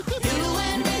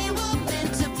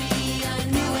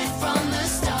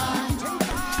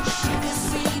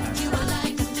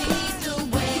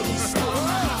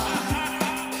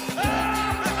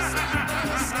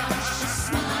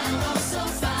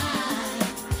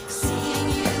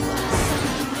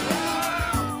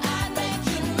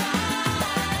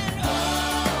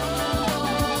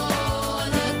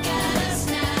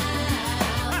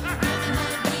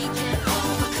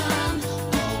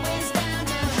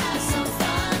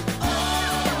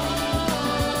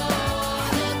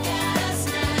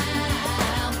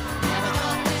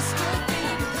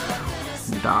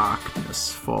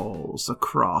falls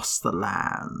across the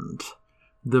land.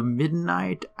 The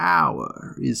midnight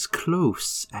hour is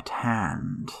close at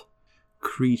hand.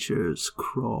 Creatures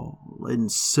crawl in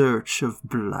search of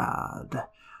blood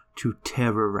to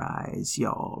terrorize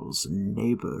y'all's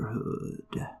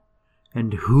neighborhood.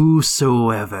 And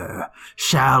whosoever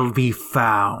shall be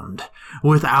found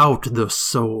without the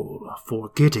soul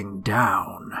for getting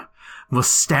down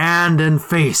must stand and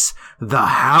face the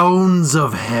hounds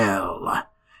of hell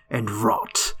and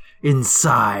rot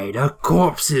inside a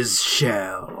corpse's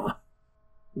shell.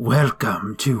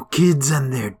 Welcome to Kids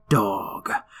and Their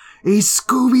Dog, a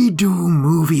Scooby-Doo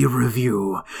movie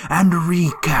review and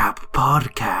recap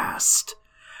podcast.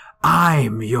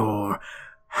 I'm your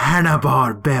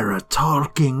Hanna-Barbera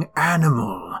talking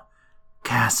animal,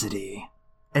 Cassidy,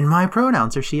 and my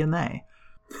pronouns are she and they.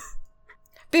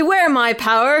 Beware my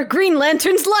power, Green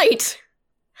Lantern's light!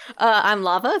 I'm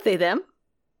Lava, they, them.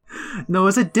 No,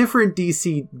 it's a different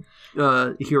DC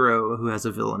hero who has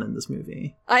a villain in this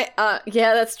movie. Yeah,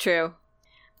 that's true.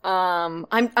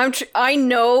 I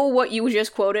know what you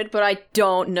just quoted, but I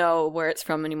don't know where it's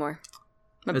from anymore.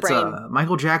 My brain.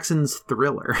 Michael Jackson's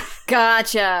Thriller.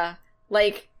 Gotcha.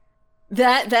 Like,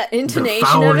 that intonation the of it. The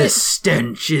foulest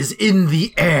stench is in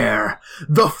the air.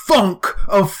 The funk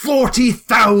of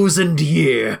 40,000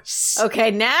 years.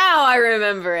 Okay, now I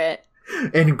remember it.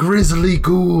 And grisly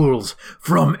ghouls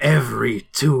from every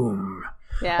tomb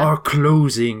are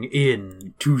closing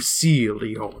in to seal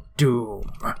your doom.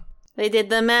 They did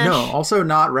the mesh. No, also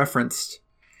not referenced.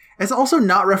 It's also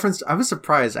not referenced. I was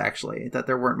surprised, actually, that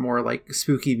there weren't more, like,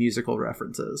 spooky musical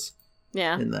references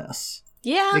in this.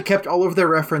 Yeah. They kept all of their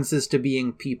references to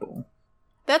being people.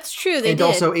 That's true, they did. And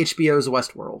also HBO's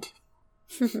Westworld.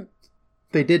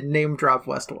 They did name drop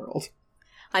Westworld.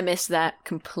 I missed that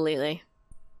completely.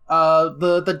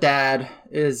 The dad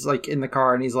is, like, in the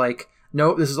car, and he's like,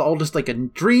 nope, this is all just, like, a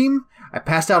dream. I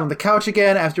passed out on the couch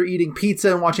again after eating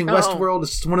pizza and watching Westworld.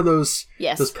 It's just one of those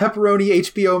those pepperoni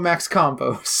HBO Max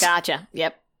combos. Gotcha.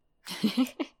 Yep.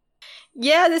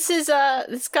 Yeah,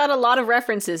 it's got a lot of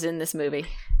references in this movie.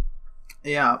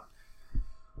 Yeah.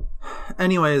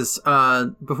 Anyways,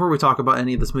 before we talk about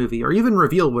any of this movie, or even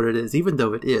reveal what it is, even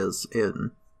though it is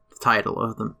in the title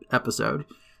of the episode,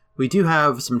 we do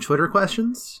have some Twitter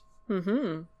questions.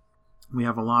 Mm-hmm. We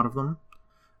have a lot of them.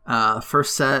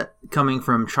 First set coming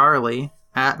from Charlie,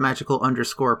 at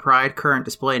magical_pride, current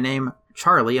display name,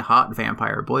 Charlie, hot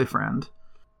vampire boyfriend.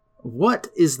 What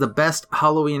is the best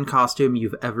Halloween costume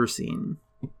you've ever seen?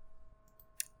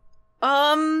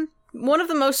 One of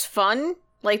the most fun,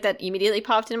 like, that immediately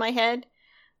popped in my head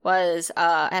was,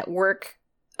 at work,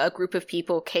 a group of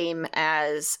people came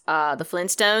as, the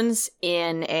Flintstones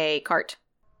in a cart.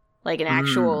 Like, an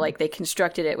actual, like, they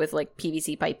constructed it with, like,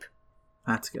 PVC pipe.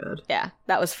 That's good. Yeah,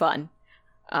 that was fun.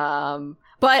 But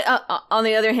on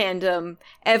the other hand,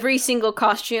 every single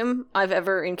costume I've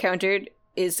ever encountered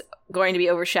is going to be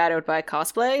overshadowed by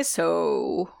cosplay,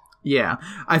 so... Yeah,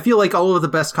 I feel like all of the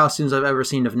best costumes I've ever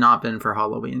seen have not been for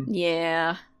Halloween.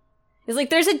 Yeah. It's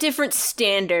like there's a different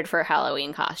standard for a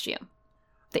Halloween costume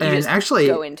that you and just actually,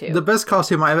 go into. The best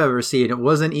costume I've ever seen, it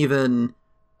wasn't even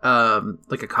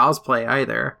like a cosplay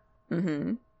either.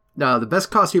 Mm-hmm. No, the best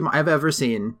costume I've ever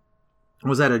seen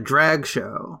was at a drag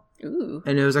show. Ooh.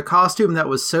 And it was a costume that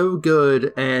was so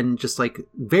good and just, like,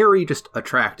 very just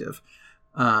attractive.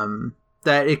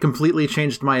 That it completely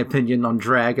changed my opinion on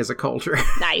drag as a culture.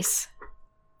 Nice.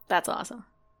 That's awesome.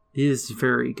 It is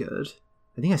very good.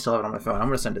 I think I still have it on my phone. I'm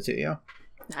going to send it to you.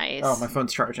 Nice. Oh, my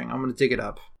phone's charging. I'm going to dig it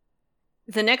up.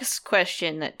 The next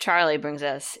question that Charlie brings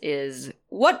us is,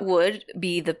 what would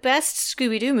be the best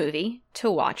Scooby-Doo movie to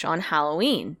watch on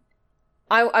Halloween?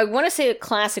 I want to say a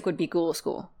classic would be Ghoul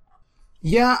School.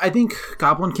 Yeah, I think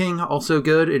Goblin King, also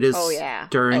good. It is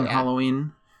during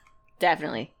Halloween.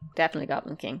 Definitely. Definitely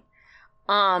Goblin King.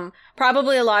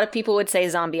 Probably a lot of people would say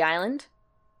Zombie Island,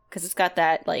 because it's got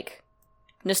that, like,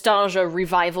 nostalgia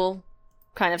revival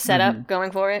kind of setup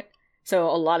going for it. So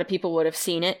a lot of people would have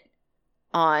seen it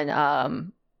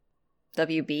on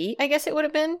WB, I guess it would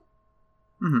have been.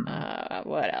 Mm-hmm.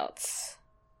 What else?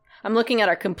 I'm looking at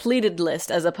our completed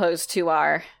list as opposed to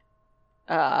our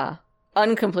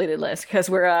uncompleted list, because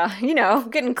we're,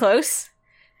 getting close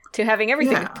to having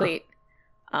everything complete.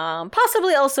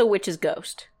 Possibly also Witch's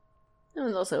Ghost. That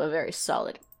was also a very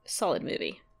solid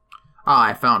movie. Ah,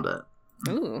 I found it.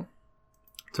 Ooh.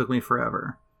 Took me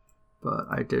forever, but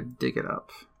I did dig it up.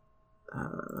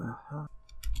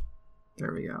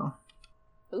 There we go.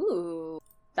 Ooh,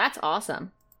 that's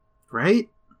awesome. Right?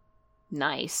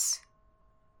 Nice.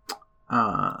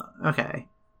 Okay.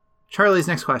 Charlie's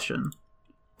next question.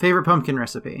 Favorite pumpkin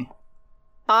recipe?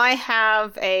 I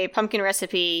have a pumpkin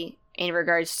recipe in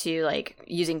regards to, like,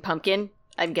 using pumpkin.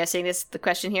 I'm guessing this is the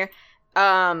question here.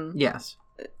 Yes.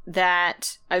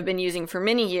 That I've been using for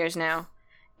many years now.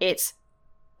 It's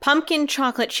pumpkin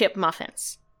chocolate chip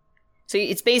muffins. So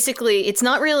it's basically, it's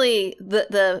not really,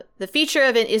 the feature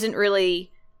of it isn't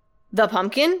really the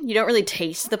pumpkin. You don't really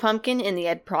taste the pumpkin in the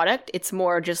end product. It's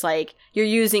more just like you're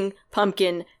using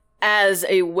pumpkin as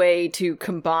a way to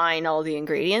combine all the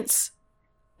ingredients.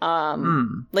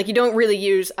 Like you don't really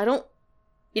use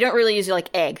like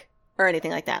egg or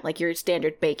anything like that, like your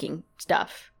standard baking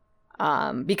stuff.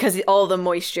 Because all the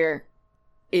moisture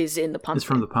is in the pumpkin. It's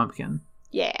from the pumpkin.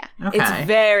 Yeah. Okay. It's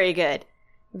very good.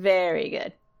 Very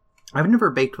good. I've never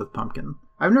baked with pumpkin.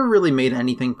 I've never really made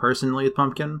anything personally with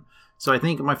pumpkin. So I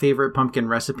think my favorite pumpkin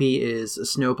recipe is a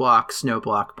snow block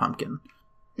pumpkin.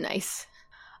 Nice.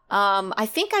 I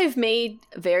think I've made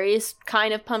various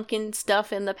kind of pumpkin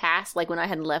stuff in the past, like when I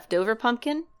had leftover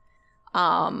pumpkin.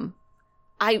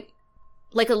 I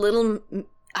like a little,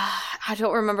 I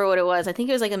don't remember what it was. I think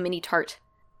it was like a mini tart.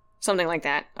 Something like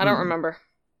that. I don't remember.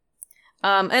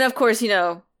 And of course, you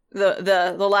know,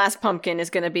 the last pumpkin is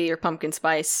going to be your pumpkin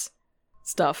spice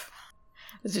stuff.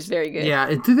 It's just very good.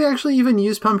 Yeah, do they actually even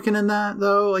use pumpkin in that,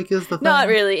 though? Like, is the thing? Not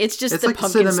really. It's just the like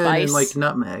pumpkin cinnamon spice. And, like,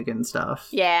 nutmeg and stuff.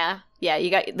 Yeah. Yeah,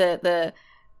 you got the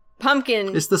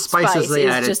pumpkin It's the spices they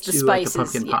added just the to, spices, like,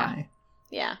 a pumpkin pie.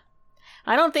 Yeah.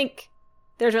 I don't think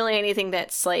there's really anything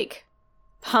that's, like,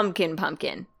 pumpkin,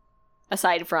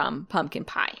 aside from pumpkin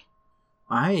pie.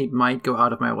 I might go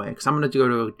out of my way, because I'm going to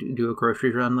go to do a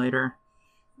grocery run later.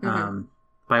 Mm-hmm.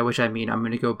 By which I mean I'm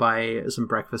going to go buy some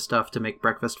breakfast stuff to make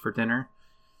breakfast for dinner.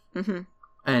 Mm-hmm.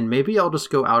 And maybe I'll just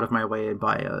go out of my way and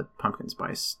buy a pumpkin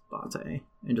spice latte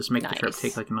and just make the trip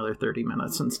take like another 30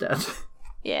 minutes instead.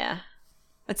 Yeah.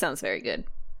 That sounds very good.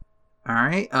 All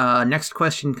right. Next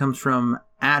question comes from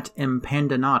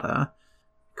 @Impandanata.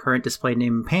 Current display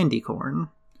name Pandycorn.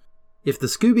 If the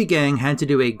Scooby Gang had to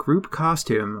do a group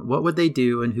costume, what would they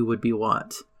do and who would be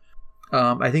what?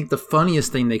 I think the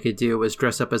funniest thing they could do was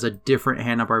dress up as a different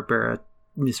Hanna-Barbera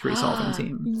mystery-solving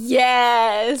team.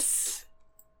 Yes!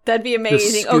 That'd be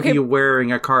amazing. Just Scooby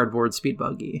wearing a cardboard speed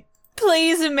buggy.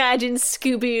 Please imagine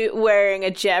Scooby wearing a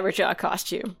Jabberjaw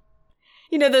costume.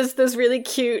 You know those really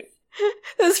cute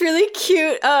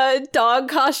dog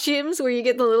costumes where you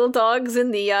get the little dogs in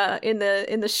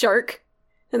the shark,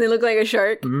 and they look like a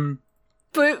shark. Mm-hmm.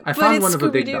 But I found it's one of a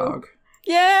big Scooby-Doo. dog.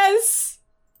 Yes,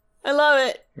 I love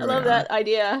it. I love Yeah. that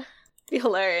idea. Be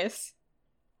hilarious.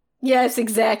 Yes,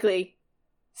 exactly.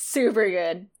 Super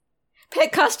good.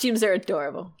 Pet costumes are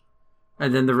adorable.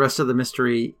 And then the rest of the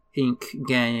Mystery Inc.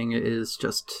 gang is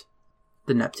just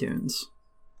the Neptunes.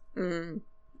 Mm.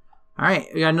 All right,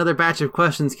 we got another batch of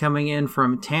questions coming in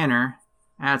from Tanner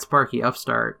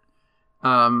 @SparkyUpstart.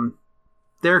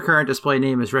 Their current display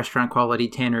name is Restaurant Quality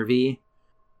Tanner V.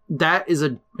 That is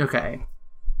okay.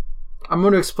 I'm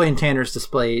going to explain Tanner's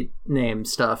display name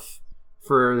stuff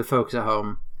for the folks at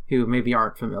home who maybe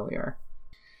aren't familiar.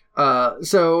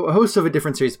 So, a host of a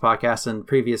different series of podcasts and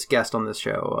previous guest on this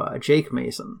show, Jake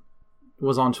Mason,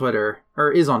 was on Twitter,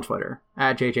 or is on Twitter,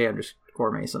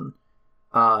 @JJ_Mason.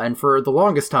 And for the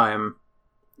longest time,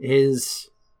 his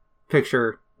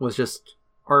picture was just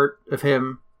art of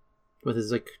him with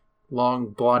his, like, long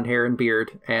blonde hair and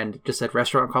beard, and just said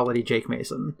Restaurant Quality Jake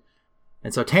Mason.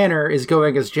 And so Tanner is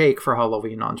going as Jake for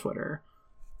Halloween on Twitter.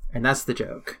 And that's the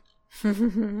joke.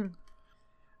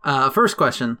 First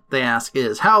question they ask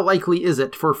is, how likely is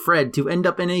it for Fred to end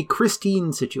up in a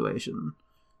Christine situation?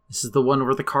 This is the one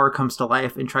where the car comes to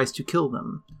life and tries to kill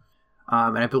them.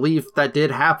 And I believe that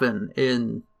did happen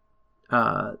in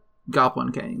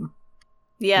Goblin King.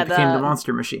 Yeah, it became the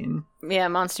Monster Machine. Yeah,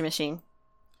 Monster Machine.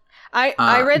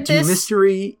 I read this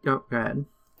mystery. Oh, go ahead.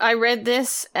 I read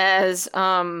this as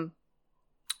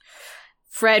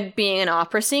Fred being an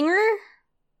opera singer.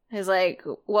 Is like,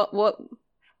 what?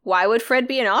 Why would Fred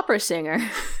be an opera singer?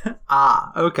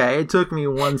 Okay. It took me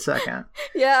 1 second.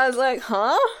 Yeah, I was like,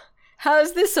 huh? How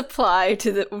does this apply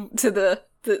to the what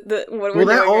we're well,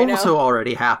 that doing right also now?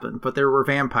 already happened, but there were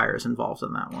vampires involved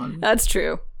in that one. That's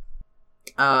true.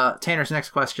 Tanner's next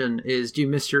question is, do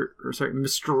Mr.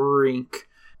 Inc.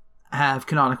 have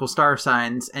canonical star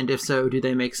signs, and if so, do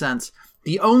they make sense?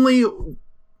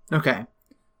 Okay,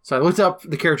 so I looked up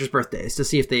the characters' birthdays to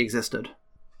see if they existed.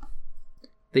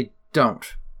 They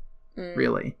don't,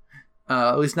 really.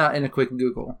 At least not in a quick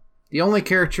Google. The only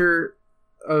character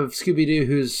of Scooby-Doo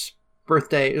whose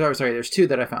birthday... Oh, sorry, there's two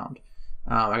that I found.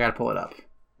 I gotta pull it up.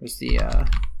 There's the...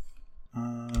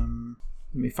 let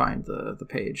me find the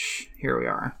page. Here we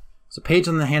are. It's a page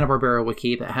on the Hanna-Barbera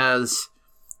wiki that has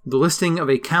the listing of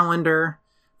a calendar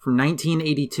from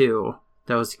 1982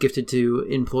 that was gifted to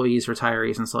employees,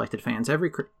 retirees, and selected fans every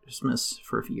Christmas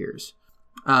for a few years.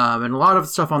 And a lot of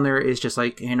stuff on there is just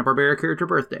like Hanna-Barbera character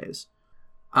birthdays.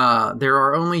 There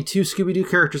are only 2 Scooby-Doo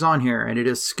characters on here, and it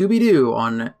is Scooby-Doo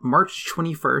on March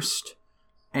 21st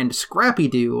and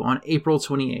Scrappy-Doo on April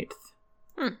 28th.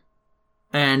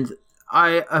 And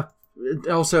I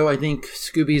think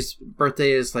Scooby's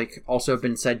birthday is like also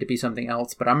been said to be something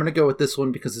else, but I'm going to go with this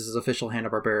one because this is official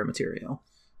Hanna-Barbera material.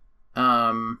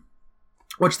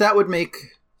 Which that would make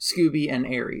Scooby and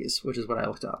Aries, which is what I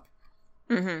looked up.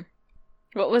 Mm-hmm.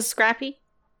 What was Scrappy?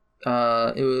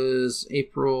 It was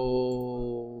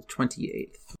April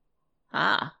 28th.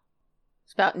 Ah.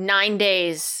 It's about 9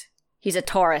 days. He's a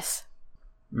Taurus.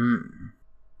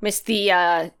 Missed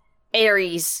the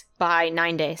Aries by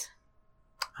 9 days.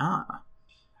 Ah.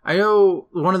 I know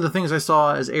one of the things I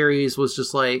saw as Aries was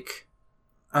just like,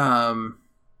 oh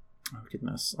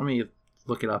goodness, let me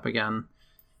look it up again.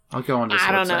 I'll go on this website.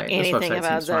 I don't know anything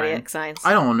about zodiac signs.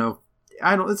 I don't know.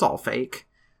 It's all fake.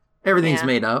 Everything's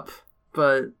made up,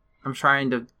 but I'm trying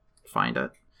to find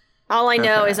it. All I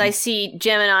know is I see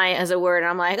Gemini as a word, and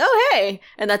I'm like, oh, hey!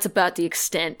 And that's about the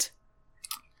extent.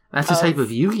 That's a type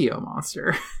of Yu-Gi-Oh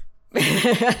monster.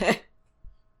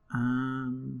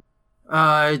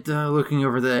 Looking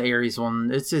over the Aries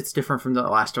one, it's different from the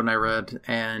last one I read,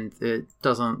 and it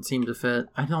doesn't seem to fit.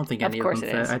 I don't think any of them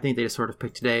fit. I think they just sort of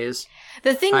picked days.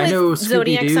 The thing I with know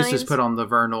zodiac Scooby-Doo's signs is put on the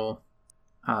vernal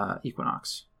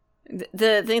equinox.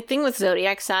 The thing with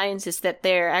zodiac signs is that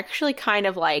they're actually kind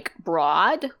of like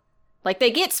broad. Like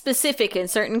they get specific in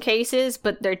certain cases,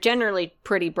 but they're generally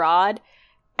pretty broad,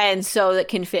 and so that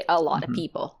can fit a lot of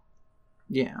people.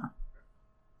 Yeah.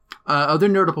 Other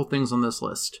notable things on this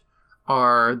list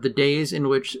are the days in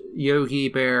which Yogi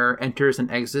Bear enters and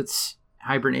exits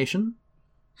hibernation.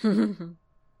 And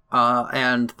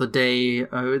the day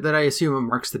that I assume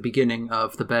marks the beginning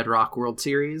of the Bedrock World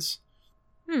Series.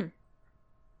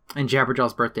 And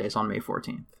Jabberjaw's birthday is on May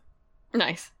 14th.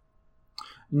 Nice.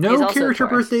 No character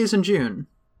birthdays in June.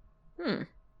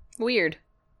 Weird.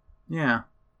 Yeah.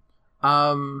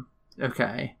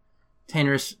 Okay.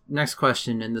 Tanner's next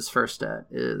question in this first set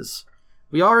is,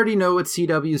 we already know what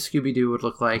CW Scooby-Doo would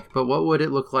look like, but what would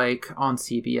it look like on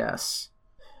CBS?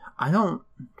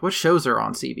 What shows are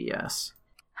on CBS?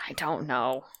 I don't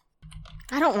know.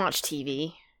 I don't watch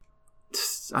TV.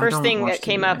 I First don't thing watch that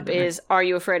came TV up either. is Are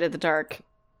You Afraid of the Dark?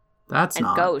 That's and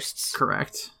not Ghosts.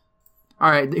 Correct.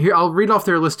 All right, here I'll read off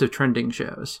their list of trending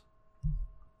shows.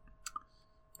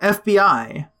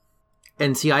 FBI,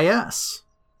 NCIS,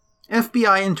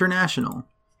 FBI International,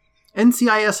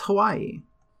 NCIS Hawaii,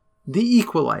 The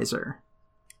Equalizer,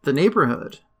 The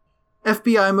Neighborhood,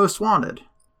 FBI Most Wanted,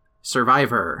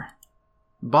 Survivor,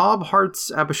 Bob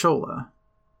Hart's Abishola,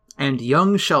 and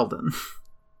Young Sheldon.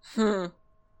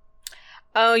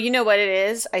 Oh, you know what it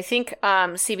is? I think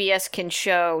CBS can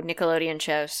show Nickelodeon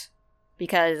shows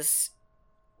because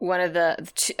one of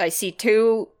I see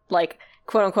 2 like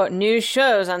quote unquote news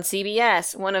shows on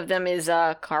CBS. One of them is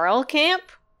Camp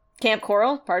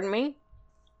Coral, pardon me.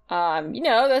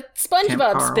 The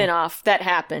SpongeBob spinoff that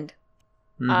happened.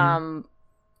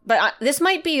 But this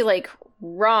might be like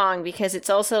wrong because it's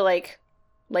also like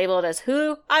labeled as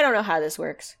Hulu. I don't know how this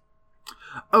works.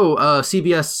 Oh,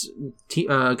 CBS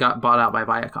got bought out by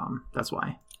Viacom. That's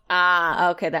why. Ah,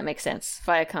 okay, that makes sense.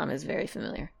 Viacom is very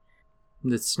familiar.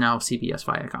 It's now CBS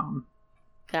Viacom.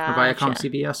 Gotcha. Or Viacom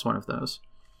CBS, one of those.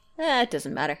 It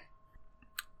doesn't matter.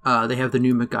 They have the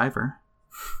new MacGyver.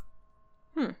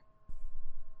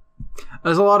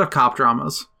 There's a lot of cop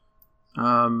dramas,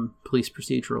 police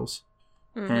procedurals,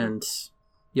 and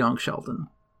Young Sheldon.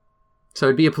 So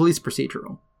it'd be a police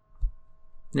procedural.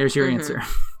 There's your answer.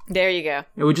 There you go.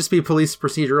 It would just be police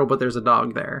procedural, but there's a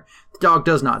dog there. The dog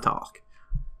does not talk.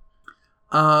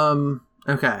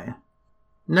 Okay.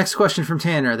 Next question from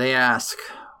Tanner. They ask,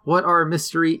 what are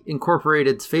Mystery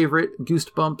Incorporated's favorite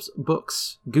Goosebumps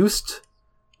books? Goosebumps.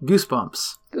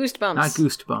 Goosebumps. Not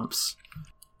Goosebumps.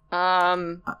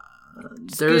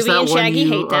 There's Scooby that and Shaggy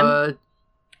hate them.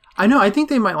 I know, I think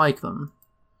they might like them.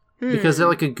 Because they're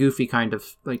like a goofy kind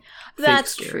of like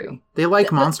That's fake scary. True. They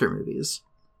like monster movies.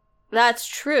 That's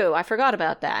true. I forgot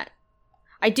about that.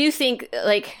 I do think,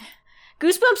 like,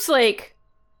 Goosebumps, like,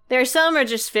 there are some are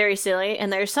just very silly, and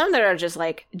there are some that are just,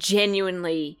 like,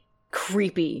 genuinely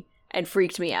creepy and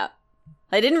freaked me out.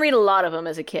 I didn't read a lot of them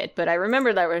as a kid, but I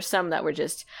remember there were some that were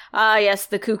just, yes,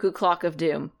 the cuckoo clock of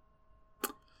doom.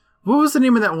 What was the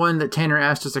name of that one that Tanner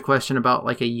asked us a question about,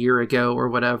 like, a year ago or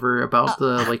whatever, about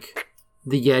the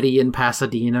Yeti in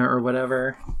Pasadena or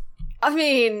whatever? I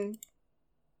mean...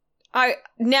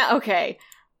 okay.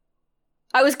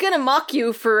 I was gonna mock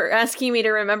you for asking me to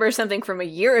remember something from a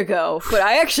year ago, but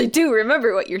I actually do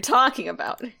remember what you're talking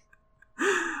about.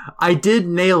 I did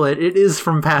nail it. It is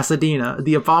from Pasadena.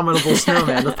 The Abominable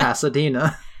Snowman of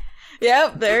Pasadena.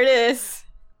 Yep, there it is.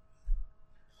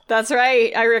 That's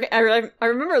right. I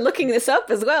remember looking this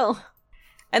up as well.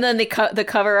 And then the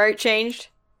cover art changed.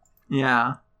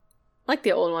 Yeah. I like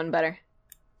the old one better.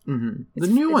 Mm-hmm. The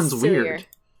new one's weird.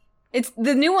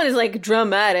 The new one is like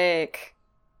dramatic.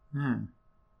 Yeah.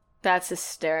 That's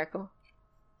hysterical.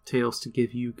 Tales to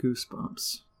give you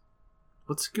goosebumps.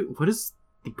 What is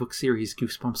the book series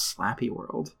Goosebumps Slappy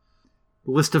World?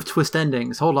 List of twist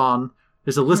endings. Hold on.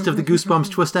 There's a list of the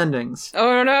Goosebumps twist endings.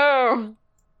 Oh no!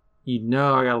 You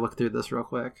know I gotta look through this real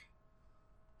quick.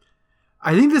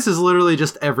 I think this is literally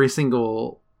just every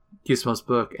single Goosebumps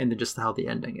book and then just how the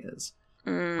ending is.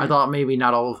 I thought maybe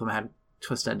not all of them had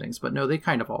twist endings, but no, they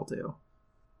kind of all do.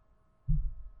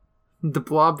 The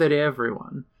Blob That Ate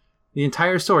Everyone. The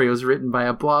entire story was written by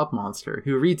a blob monster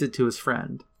who reads it to his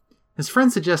friend. His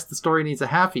friend suggests the story needs a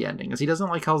happy ending, as he doesn't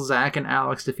like how Zack and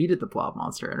Alex defeated the blob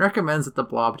monster, and recommends that the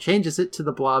blob changes it to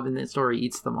the blob and the story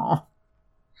eats them all.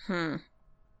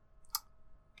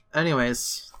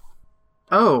 Anyways.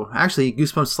 Oh, actually,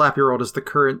 Goosebumps Slappy World is the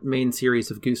current main series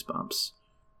of Goosebumps.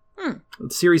 The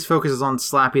series focuses on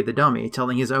Slappy the Dummy,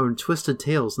 telling his own twisted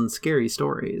tales and scary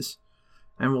stories,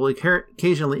 and will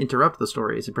occasionally interrupt the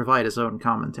stories and provide his own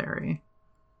commentary.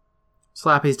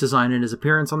 Slappy's design and his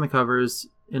appearance on the covers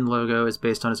and logo is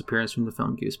based on his appearance from the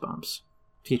film Goosebumps,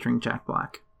 featuring Jack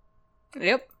Black.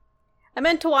 Yep. I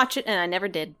meant to watch it, and I never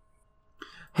did.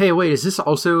 Hey, wait, is this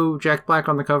also Jack Black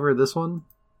on the cover of this one?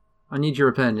 I need your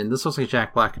opinion. This looks like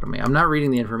Jack Black to me. I'm not reading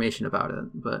the information about it,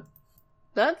 but...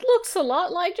 That looks a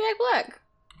lot like Jack Black.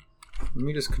 Let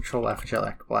me just control F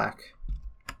Jack Black.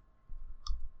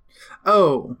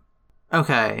 Oh,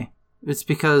 okay. It's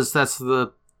because that's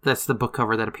the book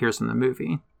cover that appears in the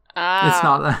movie. It's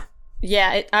not that.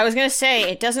 Yeah, I was gonna say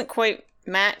it doesn't quite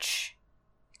match.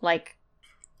 Like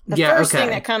the first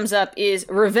thing that comes up is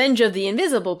Revenge of the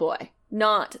Invisible Boy,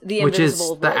 not the Which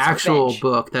Invisible Boy's the actual Revenge.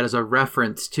 book that is a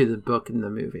reference to the book in the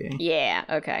movie. Yeah.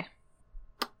 Okay.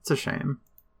 It's a shame.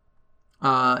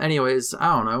 Anyways,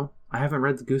 I don't know. I haven't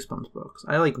read the Goosebumps books.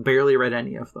 I barely read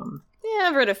any of them. Yeah,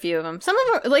 I've read a few of them. Some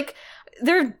of them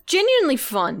they're genuinely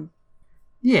fun.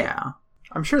 Yeah,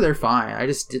 I'm sure they're fine. I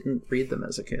just didn't read them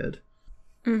as a kid.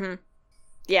 Mm-hmm.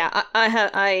 Yeah,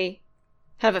 I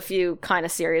have a few kind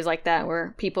of series like that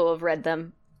where people have read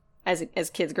them as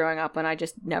kids growing up, and I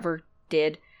just never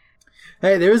did.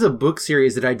 Hey, there was a book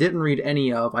series that I didn't read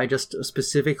any of. I just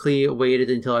specifically waited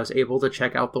until I was able to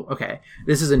check out the... Okay,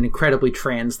 this is an incredibly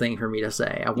trans thing for me to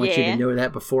say. I want you to know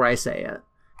that before I say it.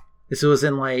 This was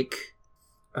in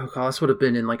oh god, this would have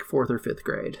been in 4th or 5th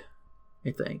grade,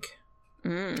 I think.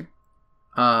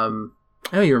 I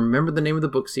don't even remember the name of the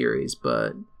book series,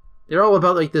 but they're all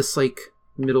about this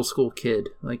middle school kid,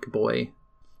 boy.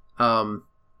 But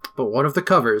one of the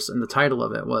covers and the title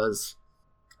of it was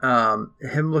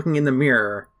him looking in the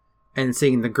mirror and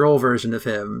seeing the girl version of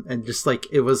him, and just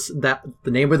it was that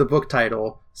the name of the book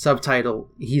title, subtitle,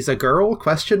 "He's a girl?" ?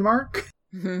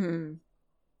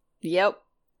 Yep.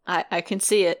 I can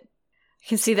see it. I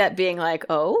can see that being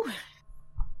oh?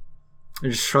 It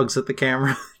just shrugs at the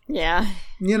camera. Yeah.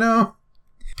 You know?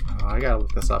 Oh, I gotta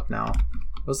look this up now.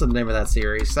 What's the name of that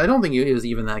series? I don't think it was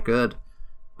even that good.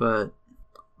 But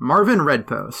Marvin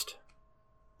Redpost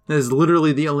is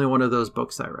literally the only one of those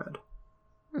books I read.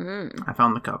 I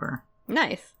found the cover.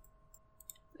 Nice.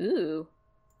 Ooh.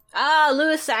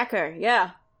 Louis Sacker.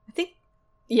 Yeah. I think,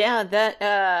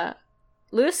 that,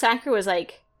 Louis Sacker was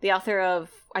the author of,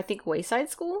 I think, Wayside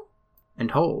School?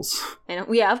 And Holes. And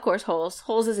yeah, of course, Holes.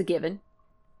 Holes is a given.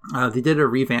 They did a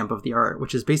revamp of the art,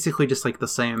 which is basically just the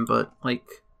same, but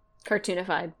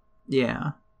cartoonified.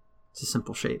 Yeah. It's just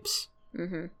simple shapes.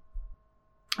 Mm-hmm.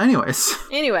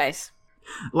 Anyways.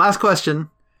 Last question.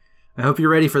 I hope you're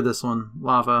ready for this one,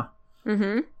 Lava.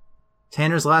 Mm-hmm.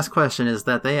 Tanner's last question is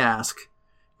that they ask,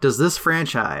 does this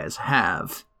franchise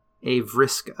have a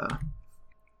Vriska?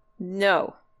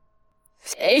 No.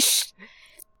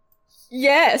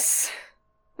 Yes.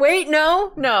 Wait,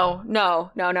 no.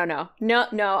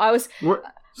 I was...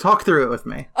 Talk through it with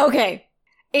me. Okay.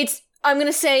 I'm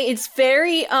gonna say it's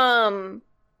very,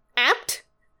 apt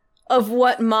of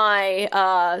what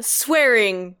my,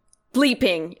 swearing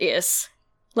bleeping is.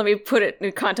 Let me put it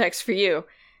in context for you.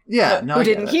 Yeah, no, who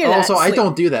didn't hear that. Also, I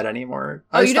don't do that anymore.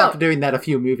 I stopped doing that a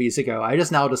few movies ago. I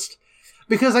just now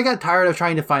because I got tired of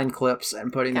trying to find clips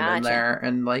and putting them in there,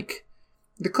 and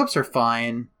the clips are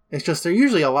fine. It's just they're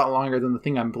usually a lot longer than the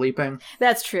thing I'm bleeping.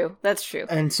 That's true.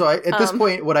 And so at this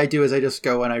point, what I do is I just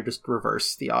go and I just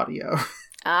reverse the audio.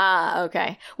 Ah,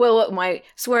 okay. Well, what my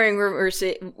swearing reverse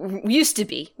used to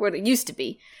be. What it used to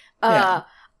be. Yeah.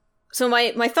 So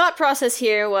my thought process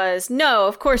here was, no,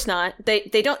 of course not.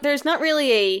 They don't. There's not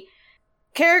really a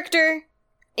character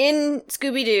in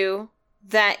Scooby-Doo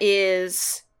that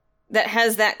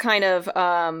has that kind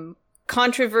of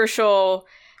controversial.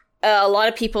 A lot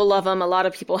of people love him. A lot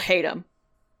of people hate him.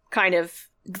 Kind of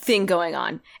thing going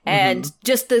on, and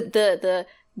just the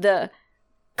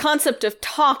concept of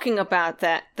talking about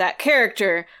that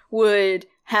character would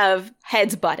have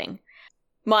heads butting.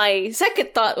 My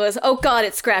second thought was, oh god,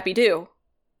 it's Scrappy-Doo.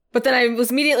 But then I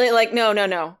was immediately like,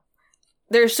 no.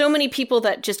 There's so many people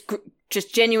that just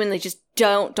genuinely just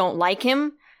don't like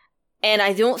him. And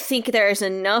I don't think there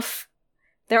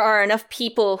are enough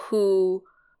people who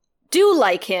do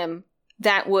like him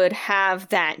that would have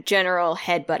that general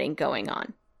headbutting going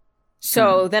on.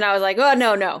 So then I was like, oh,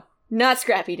 no, not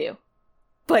Scrappy-Doo.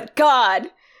 But God,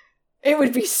 it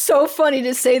would be so funny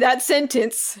to say that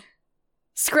sentence.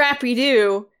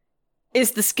 Scrappy-Doo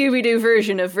is the Scooby-Doo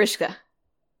version of Vrishka.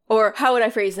 Or how would I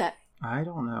phrase that? I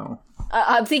don't know.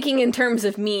 I'm thinking in terms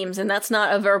of memes, and that's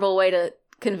not a verbal way to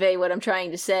convey what I'm trying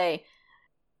to say.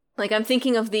 Like, I'm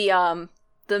thinking of the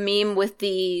meme with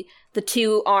the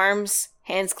two arms,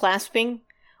 hands clasping.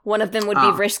 One of them would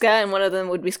be Vrishka, and one of them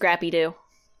would be Scrappy-Doo.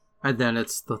 And then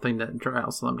it's the thing that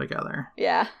draws them together.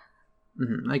 Yeah.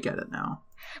 I get it now.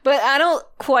 But I don't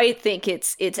quite think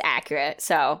it's accurate,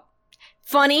 so...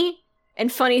 Funny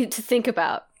to think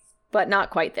about, but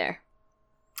not quite there.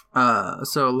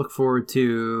 So look forward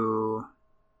to...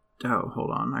 Oh, hold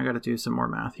on. I gotta do some more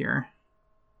math here.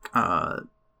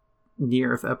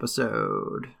 Near-If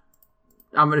episode...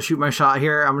 I'm gonna shoot my shot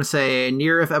here. I'm gonna say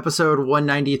Near-If episode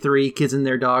 193, Kids and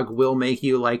Their Dog Will Make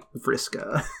You Like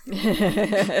Vrishka.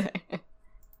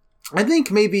 I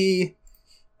think maybe...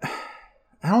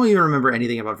 I don't even remember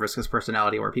anything about Vrishka's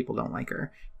personality where people don't like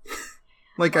her.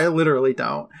 Like, I literally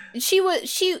don't. She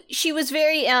was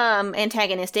very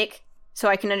antagonistic, so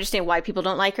I can understand why people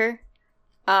don't like her.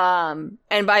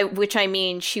 And by which I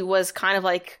mean she was kind of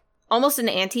like almost an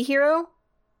anti-hero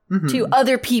to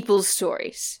other people's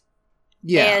stories.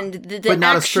 Yeah, and the but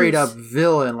not actions... a straight-up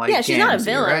villain like she's not a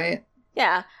villain, right?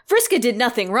 Yeah, Vrishka did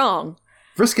nothing wrong.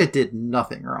 Vrishka did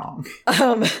nothing wrong.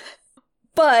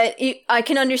 But I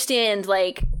can understand,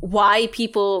 like, why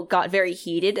people got very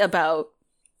heated about,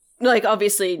 like,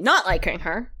 obviously not liking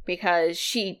her, because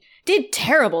she did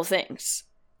terrible things.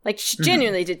 Like, she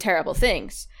genuinely did terrible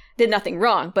things. Did nothing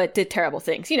wrong, but did terrible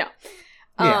things, you know.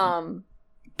 Yeah.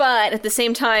 But at the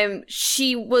same time,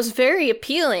 she was very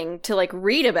appealing to, like,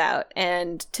 read about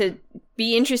and to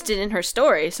be interested in her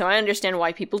story, so I understand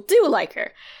why people do like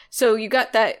her. So you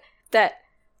got that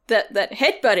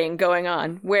headbutting going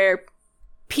on, where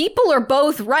people are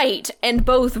both right and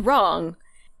both wrong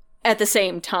at the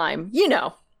same time, you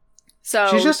know. So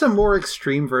she's just a more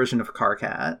extreme version of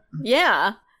Karkat.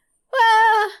 Yeah.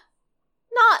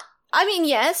 I mean,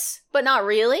 yes, but not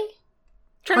really.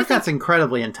 Karkat's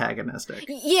incredibly antagonistic.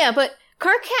 Yeah, but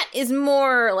Karkat is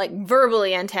more, like,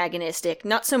 verbally antagonistic,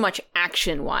 not so much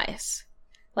action-wise.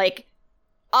 Like,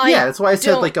 yeah, that's why I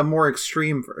said, like, a more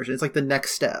extreme version. It's like the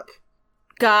next step.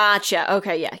 Gotcha.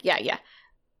 Okay, yeah.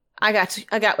 I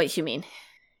got what you mean.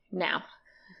 Now.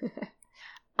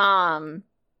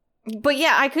 But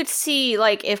yeah, I could see,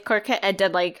 like, if Karkat had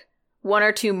done, like, one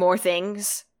or two more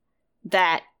things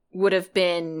that would have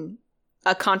been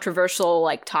a controversial,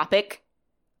 like, topic,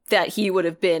 that he would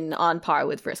have been on par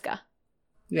with Vrishka.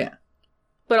 Yeah.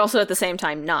 But also at the same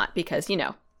time not, because, you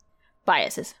know,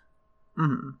 biases.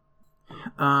 Anyways,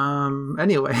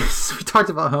 we talked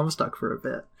about Homestuck for a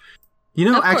bit. You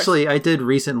know, actually, I did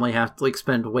recently have to, like,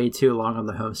 spend way too long on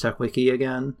the Homestuck wiki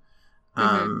again.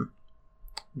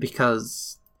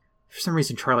 Because for some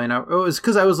reason Charlie and I... Oh, it was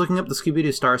because I was looking up the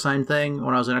Scooby-Doo star sign thing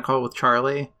when I was in a call with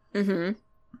Charlie. And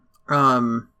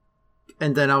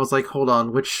then I was like, hold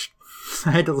on, which...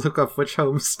 I had to look up which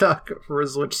Homestuck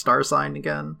was which star sign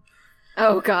again.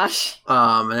 Oh, gosh.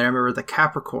 And then I remember the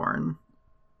Capricorn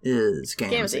is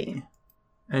Gamzee.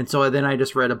 And so then I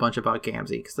just read a bunch about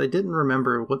Gamzee, because I didn't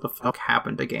remember what the fuck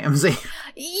happened to Gamzee.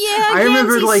 Yeah, I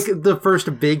remembered, like, the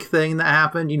first big thing that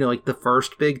happened, you know, like, the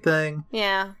first big thing.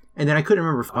 Yeah. And then I couldn't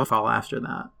remember what all after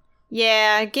that.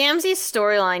 Yeah, Gamzee's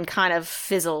storyline kind of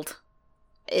fizzled.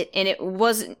 It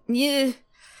wasn't... Yeah.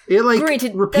 It, like,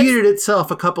 repeated itself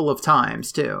a couple of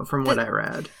times, too, from what I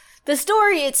read. The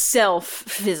story itself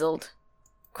fizzled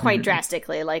quite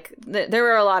drastically. Like, there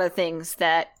were a lot of things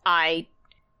that I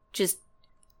just...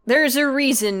 There's a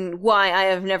reason why I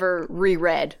have never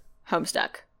reread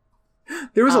Homestuck.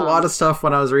 There was a lot of stuff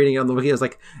when I was reading it on the wiki. I was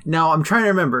like, now I'm trying to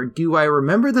remember. Do I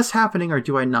remember this happening or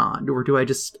do I not? Or do I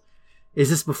just... Is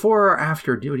this before or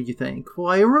after? What do you think?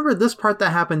 Well, I remember this part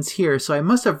that happens here, so I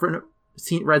must have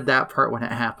read that part when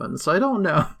it happened. So I don't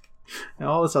know. And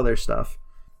all this other stuff.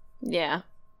 Yeah.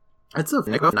 It's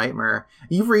a nightmare.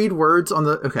 You read words on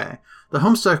the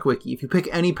Homestuck wiki. If you pick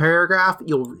any paragraph,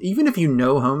 even if you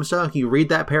know Homestuck, you read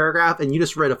that paragraph and you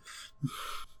just read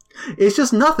it's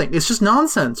just nothing. It's just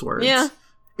nonsense words. Yeah.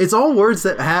 It's all words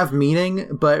that have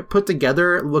meaning, but put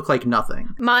together look like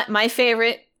nothing. My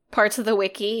favorite parts of the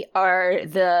wiki are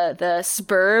the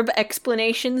Spurb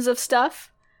explanations of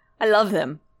stuff. I love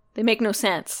them. They make no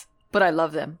sense, but I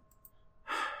love them.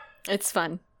 It's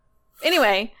fun.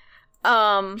 Anyway,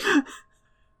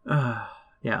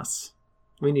 yes.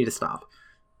 We need to stop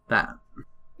that.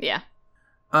 Yeah.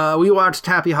 We watched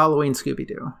Happy Halloween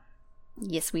Scooby-Doo.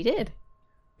 Yes, we did.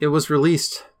 It was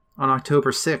released on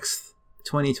October 6th,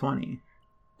 2020.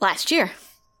 Last year.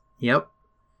 Yep.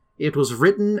 It was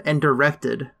written and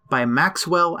directed by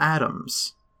Maxwell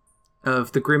Adams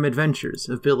of The Grim Adventures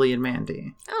of Billy and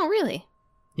Mandy. Oh, really?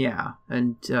 Yeah,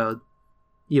 and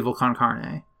Evil Con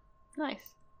Carne.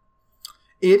 Nice.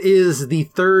 It is the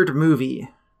third movie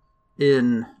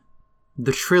in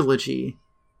the trilogy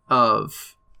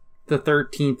of the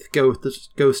 13th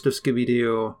Ghost of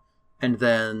Scooby-Doo, and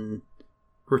then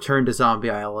Return to Zombie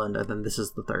Island, and then this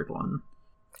is the third one.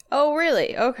 Oh,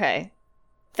 really? Okay.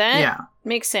 That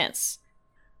makes sense.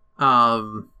 Not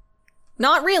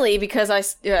really,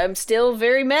 because I'm still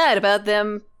very mad about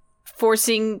them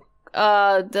forcing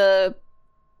the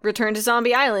Return to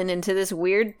Zombie Island into this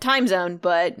weird time zone,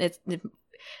 but it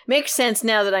makes sense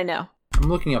now that I know. I'm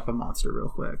looking up a monster real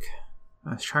quick.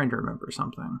 I was trying to remember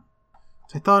something.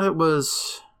 I thought it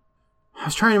was... I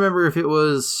was trying to remember if it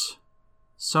was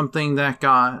something that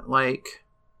got, like,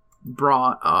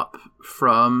 brought up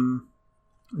from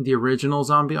the original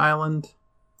Zombie Island.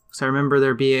 Because I remember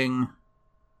there being...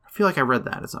 I feel like I read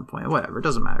that at some point. Whatever, it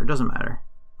doesn't matter.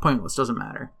 Pointless, doesn't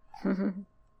matter.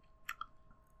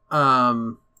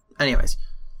 Anyways.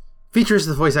 Features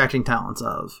the voice acting talents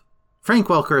of Frank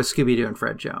Welker as Scooby-Doo and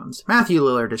Fred Jones, Matthew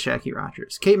Lillard as Jackie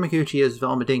Rogers, Kate Micucci as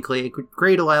Velma Dinkley,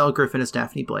 Grey Delisle Griffin as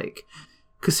Daphne Blake,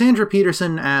 Cassandra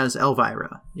Peterson as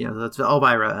Elvira. That's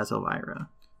Elvira as Elvira,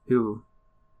 who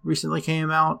recently came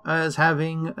out as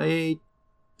having a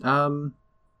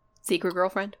secret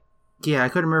girlfriend? Yeah, I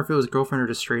couldn't remember if it was a girlfriend or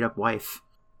just straight up wife.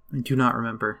 I do not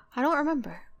remember. I don't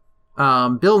remember.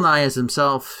 Bill Nye as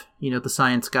himself, the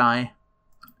science guy.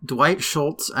 Dwight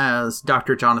Schultz as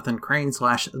Dr. Jonathan Crane /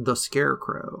 The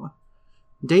Scarecrow.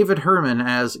 David Herman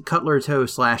as Cutler Toe /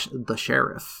 The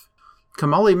Sheriff.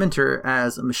 Kamali Minter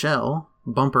as Michelle.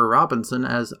 Bumper Robinson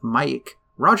as Mike.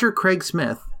 Roger Craig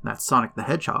Smith, that's Sonic the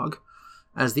Hedgehog,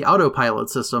 as the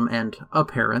autopilot system and a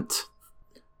parent.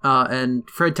 And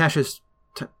Fred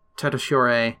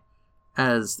Tatasciore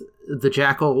as the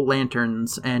Jackal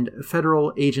Lanterns and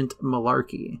Federal Agent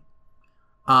Malarkey.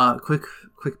 Quick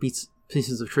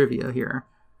pieces of trivia here.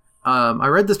 I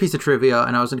read this piece of trivia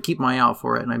and I was going to keep my eye out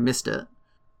for it and I missed it.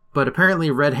 But apparently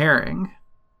Red Herring,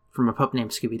 from A Pup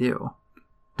Named Scooby-Doo,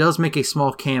 does make a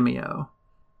small cameo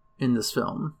in this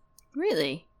film.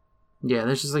 Really? Yeah,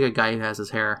 there's just like a guy who has his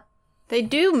hair. They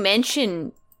do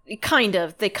mention, they kind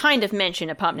of mention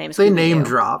A Pup Named Scooby-Doo. They name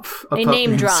drop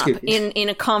in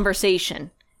a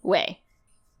conversation way.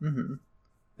 Mm-hmm.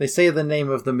 They say the name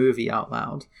of the movie out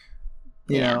loud.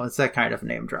 You know, it's that kind of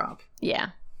name drop. Yeah.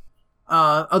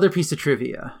 Other piece of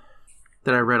trivia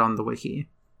that I read on the wiki.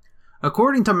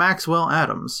 According to Maxwell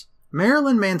Adams,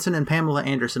 Marilyn Manson and Pamela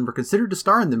Anderson were considered to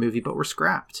star in the movie but were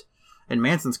scrapped. In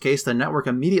Manson's case, the network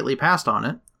immediately passed on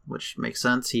it, which makes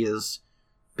sense. He has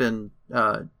been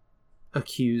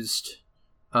accused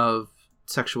of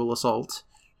sexual assault,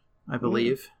 I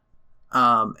believe.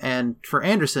 And for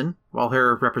Anderson, while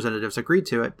her representatives agreed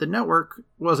to it, the network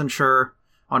wasn't sure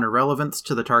on her relevance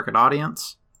to the target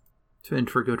audience, and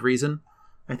for good reason,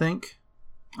 I think.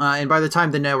 And by the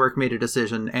time the network made a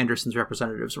decision, Anderson's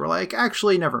representatives were like,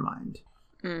 actually, never mind.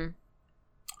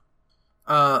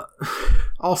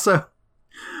 Also,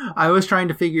 I was trying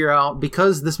to figure out,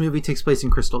 because this movie takes place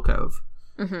in Crystal Cove,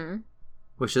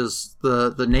 which is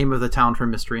the name of the town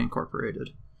from Mystery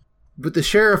Incorporated. But the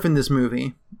sheriff in this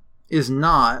movie is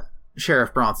not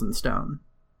Sheriff Bronson Stone,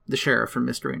 the sheriff from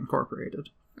Mystery Incorporated.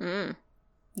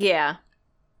 Yeah.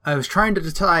 I was trying to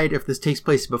decide if this takes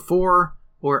place before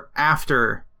or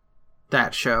after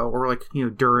that show, or like,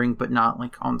 during, but not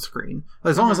like on screen.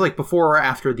 As long as like before or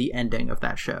after the ending of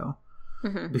that show.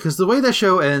 Because the way that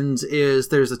show ends is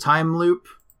there's a time loop,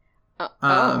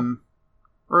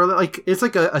 Or like it's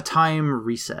like a time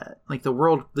reset. Like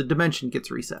the dimension gets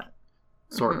reset,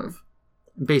 sort of.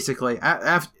 Basically,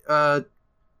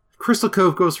 Crystal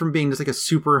Cove goes from being just like a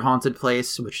super haunted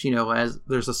place, which, as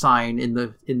there's a sign in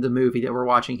the movie that we're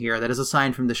watching here that is a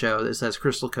sign from the show that says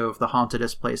Crystal Cove, the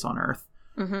hauntedest place on Earth.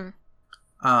 Mm-hmm.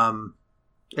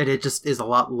 And it just is a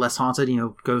lot less haunted.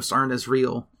 Ghosts aren't as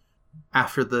real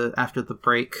after the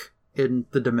break in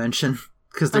the dimension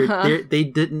because they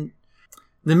didn't.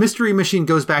 The Mystery Machine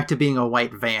goes back to being a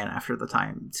white van after the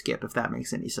time skip, if that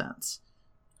makes any sense.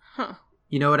 Huh.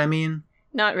 You know what I mean?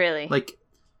 Not really. Like,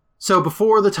 so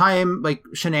before the time, like,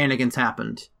 shenanigans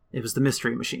happened, it was the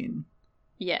Mystery Machine.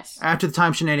 Yes. After the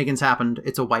time shenanigans happened,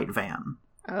 it's a white van.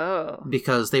 Oh.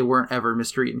 Because they weren't ever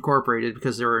Mystery Incorporated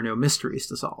because there were no mysteries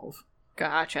to solve.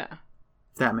 Gotcha.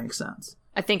 If that makes sense.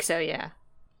 I think so, yeah.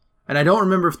 And I don't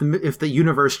remember if the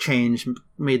universe change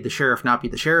made the sheriff not be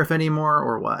the sheriff anymore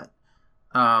or what.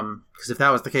 Because if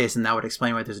that was the case, then that would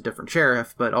explain why there's a different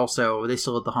sheriff, but also they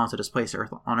still had the hauntedest place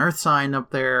on Earth sign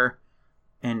up there,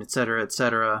 and etc.,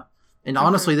 etc. And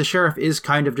honestly, the sheriff is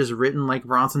kind of just written like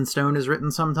Bronson Stone is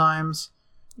written sometimes.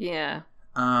 Yeah.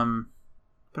 But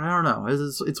I don't know.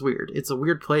 It's weird. It's a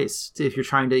weird place if you're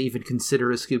trying to even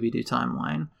consider a Scooby-Doo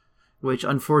timeline, which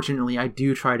unfortunately I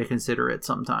do try to consider it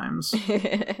sometimes.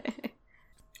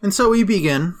 And so we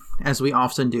begin, as we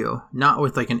often do, not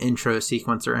with like an intro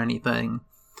sequence or anything,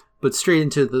 but straight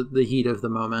into the heat of the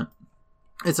moment.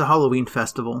 It's a Halloween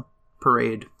festival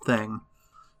parade thing,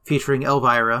 featuring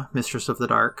Elvira, Mistress of the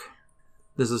Dark.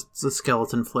 There's a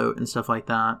skeleton float and stuff like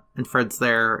that, and Fred's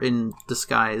there in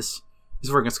disguise.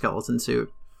 He's wearing a skeleton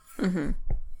suit. Mm-hmm.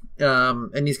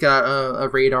 And he's got a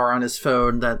radar on his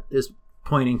phone that is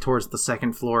pointing towards the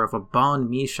second floor of a banh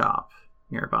mi shop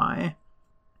nearby.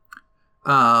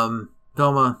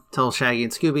 Velma tells Shaggy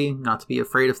and Scooby not to be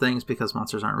afraid of things because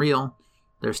monsters aren't real.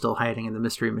 They're still hiding in the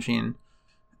Mystery Machine.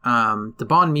 The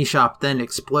banh mi shop then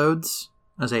explodes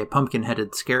as a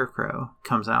pumpkin-headed scarecrow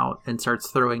comes out and starts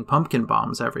throwing pumpkin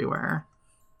bombs everywhere.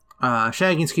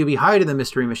 Shaggy and Scooby hide in the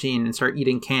Mystery Machine and start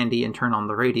eating candy and turn on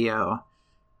the radio.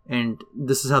 And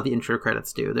this is how the intro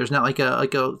credits do. There's not like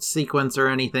a sequence or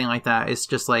anything like that. It's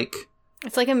just like...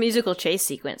 It's like a musical chase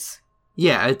sequence.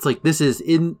 Yeah, it's like this is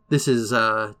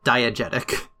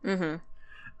diegetic. Mm-hmm.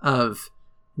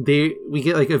 We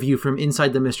get like a view from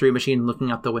inside the Mystery Machine looking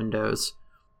out the windows.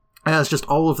 As just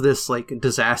all of this like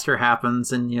disaster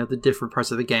happens and the different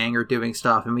parts of the gang are doing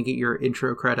stuff, and we get your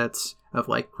intro credits of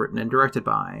like written and directed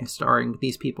by, starring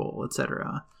these people,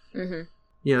 etc. Mm-hmm.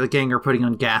 The gang are putting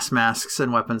on gas masks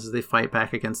and weapons as they fight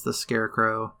back against the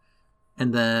scarecrow.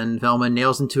 And then Velma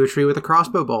nails into a tree with a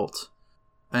crossbow bolt.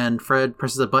 And Fred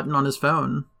presses a button on his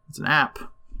phone. It's an app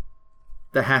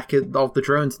to hack all the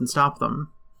drones and stop them.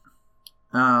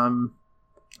 And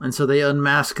so they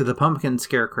unmask the pumpkin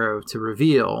scarecrow to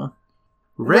reveal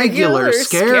regular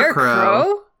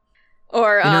scarecrow.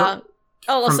 Or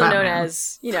also known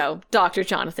as, Dr.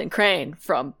 Jonathan Crane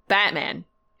from Batman,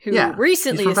 who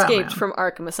recently escaped from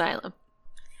Arkham Asylum.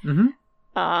 Mm-hmm.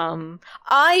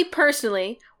 I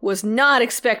personally was not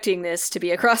expecting this to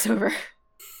be a crossover.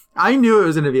 I knew it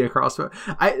was going to be a crossover.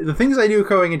 The things I knew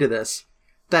going into this,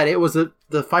 that it was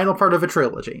the final part of a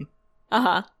trilogy.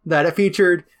 Uh-huh. That it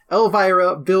featured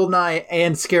Elvira, Bill Nye,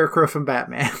 and Scarecrow from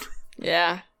Batman.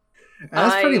 Yeah. And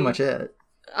that's pretty much it.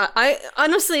 I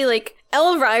honestly,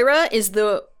 Elvira is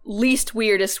the least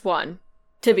weirdest one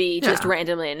to be just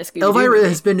randomly in a Scooby-Doo Elvira movie.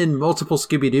 has been in multiple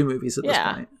Scooby-Doo movies at this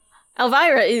point.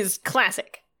 Elvira is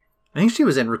classic. I think she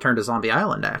was in Return to Zombie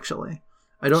Island, actually.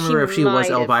 I don't remember if she was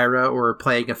Elvira or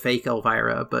playing a fake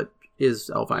Elvira, but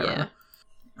is Elvira.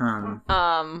 Yeah.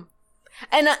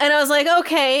 And I was like,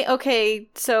 okay,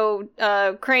 so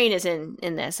Crane is in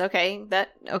this.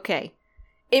 Okay,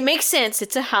 it makes sense.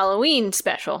 It's a Halloween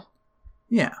special.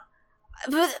 Yeah.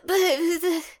 But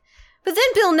then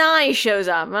Bill Nye shows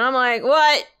up, and I'm like,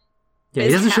 what? Yeah,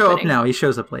 he doesn't show up now. He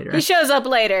shows up later. He shows up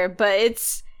later,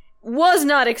 but was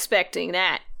not expecting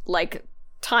that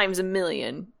times a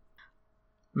million.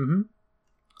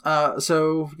 Mm-hmm.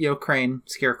 So, Crane,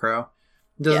 Scarecrow,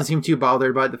 doesn't seem too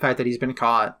bothered by the fact that he's been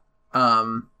caught.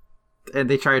 And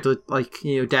they try to,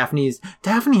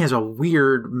 Daphne has a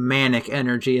weird manic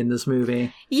energy in this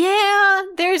movie. Yeah,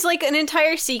 there's, an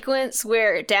entire sequence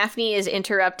where Daphne is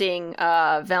interrupting,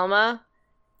 Velma.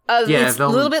 It's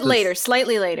Velma, a little bit later,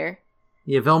 slightly later.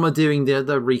 Yeah, Velma doing the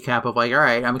recap of, all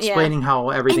right, I'm explaining how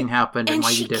everything happened and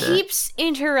why you did it. And she keeps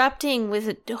interrupting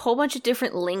with a whole bunch of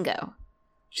different lingo.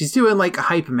 She's doing,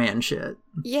 hype man shit.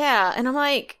 Yeah, and I'm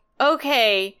like,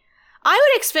 okay, I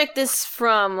would expect this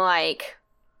from,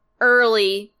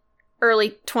 early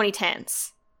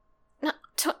 2010s. Not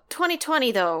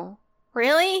 2020, though.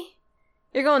 Really?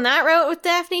 You're going that route with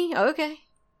Daphne? Okay.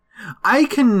 I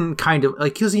can kind of,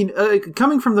 like, because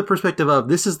coming from the perspective of,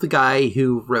 this is the guy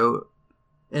who wrote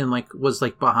and, like, was,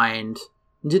 like, behind,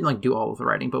 didn't, like, do all of the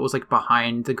writing, but was, like,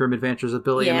 behind the Grim Adventures of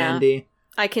Billy and Mandy.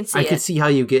 I can see I can see how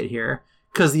you get here.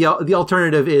 Because the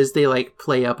alternative is they, like,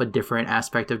 play up a different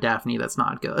aspect of Daphne that's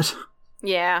not good.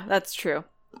 Yeah, that's true.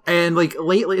 And, like,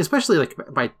 lately, especially, like,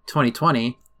 by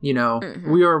 2020, you know,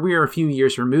 we are a few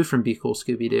years removed from Be Cool,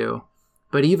 Scooby-Doo.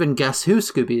 But even Guess Who,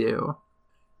 Scooby-Doo?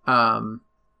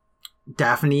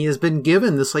 Daphne has been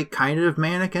given this, like, kind of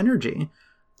manic energy.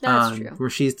 That's true. Where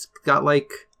she's got,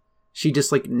 like, she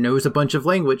just, like, knows a bunch of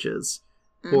languages.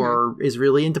 Or is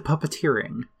really into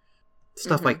puppeteering.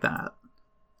 Stuff like that.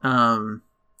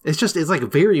 It's like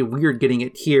very weird getting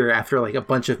it here after, like, a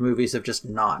bunch of movies of just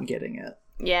not getting it.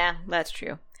 Yeah, that's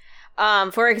true.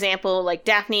 For example, like,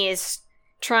 Daphne is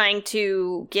trying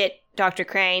to get Dr.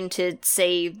 Crane to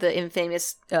say the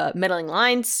infamous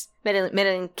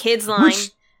meddling kids line.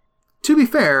 Which, to be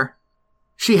fair,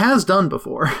 she has done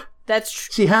before. That's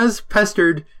true. She has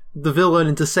pestered the villain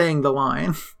into saying the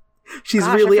line. She's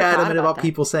really adamant about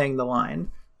people saying the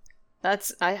line.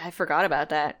 I forgot about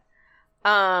that.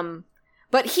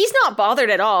 But he's not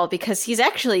bothered at all because he's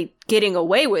actually getting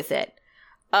away with it.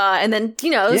 And then,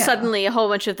 you know, suddenly a whole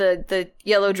bunch of the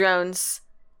yellow drones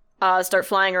start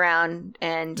flying around,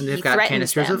 and they've got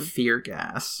canisters of fear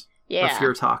gas. Yeah. Or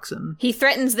fear toxin. He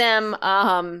threatens them,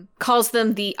 calls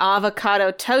them the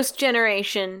avocado toast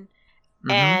generation,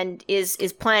 and is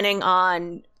planning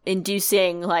on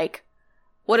inducing, like,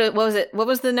 what was it? What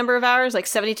was the number of hours? Like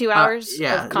 72 hours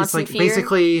of constant it's like fear?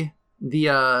 Basically,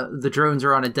 the drones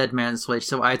are on a dead man's switch,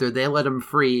 so either they let them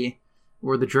free,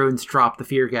 or the drones drop the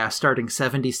fear gas, starting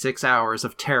 76 hours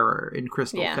of terror in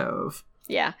Crystal Cove.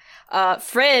 Yeah.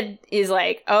 Fred is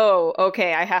like, oh,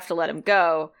 okay, I have to let him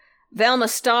go. Velma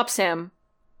stops him,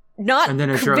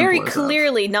 very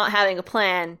clearly not having a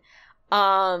plan.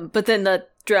 But then the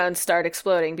drones start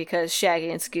exploding because Shaggy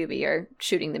and Scooby are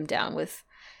shooting them down with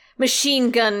machine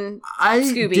gun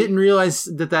Scooby. I didn't realize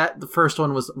that the first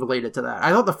one was related to that.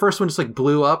 I thought the first one just, like,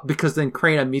 blew up because then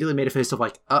Crane immediately made a face of,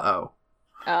 like, uh-oh.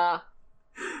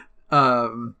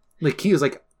 Like, he was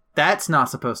like, that's not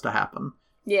supposed to happen.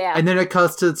 Yeah. And then it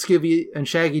cuts to Scooby and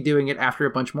Shaggy doing it after a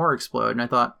bunch more explode, and I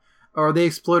thought, are they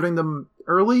exploding them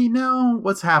early now?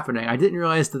 What's happening? I didn't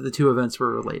realize that the two events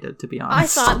were related, to be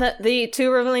honest. I thought that the two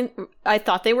were I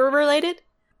thought they were related.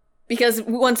 Because,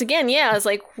 once again, I was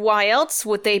like, why else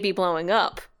would they be blowing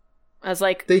up? I was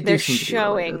like, they're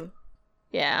showing.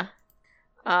 Yeah.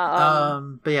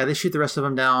 But yeah, they shoot the rest of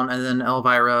them down, and then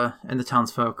Elvira and the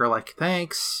townsfolk are like,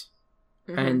 thanks.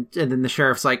 And then the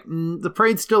sheriff's like, the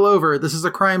parade's still over. This is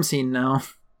a crime scene now.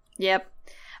 Yep.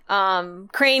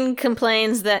 Crane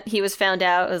complains that he was found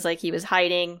out. It was like he was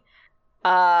hiding.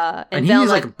 And he's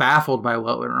like baffled by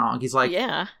what went wrong. He's like,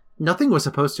 nothing was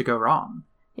supposed to go wrong.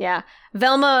 Yeah.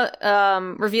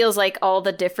 Velma reveals, like, all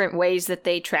the different ways that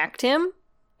they tracked him,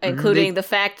 including the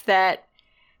fact that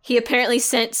he apparently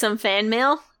sent some fan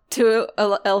mail to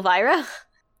Elvira.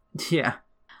 Yeah.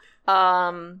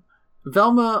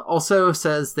 Velma also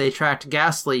says they tracked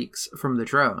gas leaks from the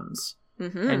drones.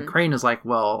 And Crane is like,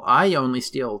 well, I only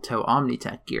steal Tow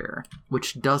Omnitech gear,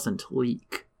 which doesn't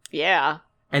leak. Yeah.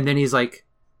 And then he's like,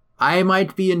 I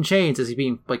might be in chains, as he's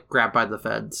being, like, grabbed by the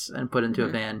feds and put into a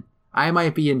van. I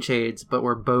might be in chains, but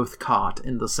we're both caught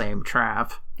in the same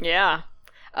trap. Yeah.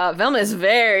 Velma is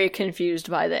very confused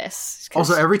by this.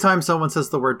 Also, every time someone says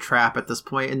the word trap at this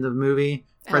point in the movie,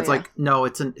 Fred's like, no,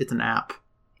 it's an app.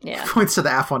 Yeah. He points to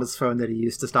the app on his phone that he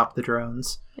used to stop the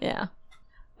drones. Yeah.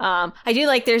 I do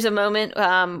like there's a moment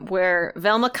where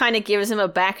Velma kind of gives him a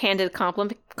backhanded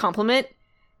compliment,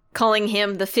 calling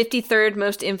him the 53rd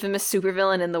most infamous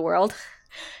supervillain in the world.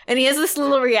 And he has this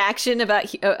little reaction about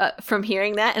from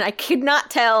hearing that, and I could not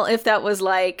tell if that was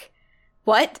like,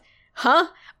 what? Huh?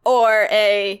 Or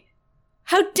a,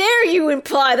 how dare you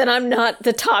imply that I'm not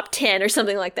the top 10 or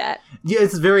something like that. Yeah,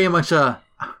 it's very much a,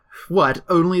 what,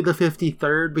 only the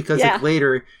 53rd? Because like,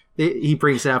 later he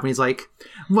brings it up and he's like,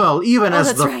 well, even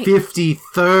as the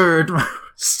 53rd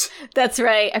most. That's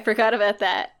right. I forgot about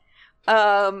that.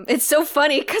 It's so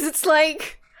funny because it's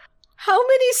like, how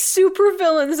many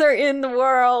supervillains are in the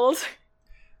world?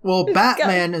 Well,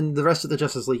 Batman and the rest of the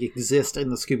Justice League exist in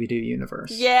the Scooby-Doo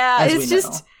universe. Yeah, it's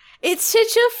just, it's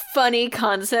such a funny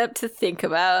concept to think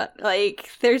about. Like,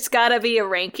 there's gotta be a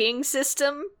ranking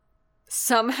system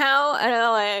somehow, and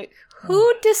I'm like,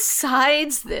 who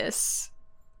decides this?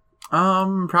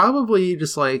 Probably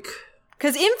just like...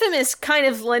 Because Infamous kind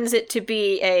of lends it to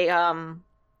be a,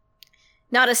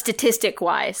 not a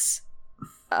statistic-wise.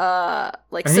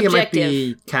 like I think subjective. it might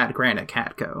be Cat Grant at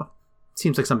Catco.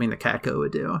 Seems like something that Catco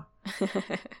would do.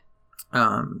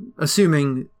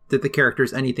 Assuming that the character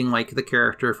is anything like the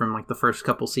character from like the first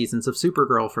couple seasons of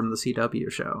Supergirl from the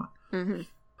CW show. Mm-hmm.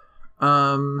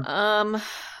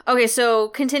 Okay, so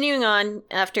continuing on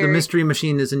after the Mystery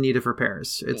Machine is in need of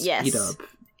repairs. It's beat up.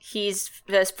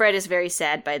 Fred is very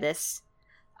sad by this.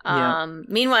 Yeah.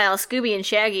 Meanwhile, Scooby and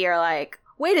Shaggy are like,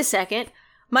 wait a second,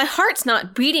 my heart's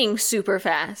not beating super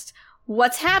fast.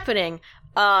 What's happening?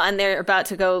 And they're about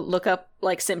to go look up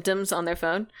like symptoms on their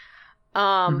phone.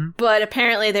 But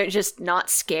apparently they're just not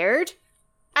scared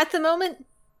at the moment.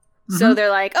 So they're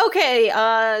like, okay,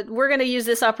 we're going to use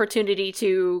this opportunity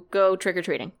to go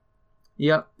trick-or-treating.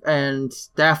 Yep, and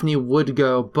Daphne would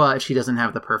go, but she doesn't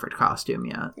have the perfect costume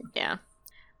yet. Yeah.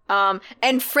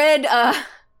 And Fred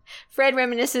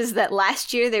reminisces that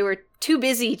last year they were too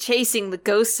busy chasing the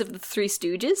ghosts of the Three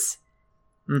Stooges.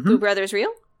 Boo Brothers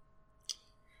real?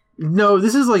 No,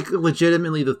 this is like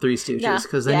legitimately the Three Stooges,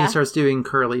 because then he starts doing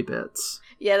curly bits.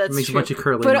 Yeah, that's true. Makes a bunch of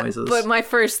curly noises. But my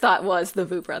first thought was the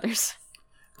Boo Brothers.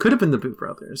 Could have been the Boo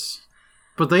Brothers.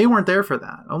 But they weren't there for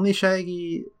that. Only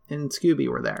Shaggy and Scooby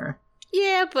were there.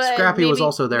 Yeah, but Scrappy was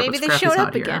also there, maybe but they Scrappy's showed not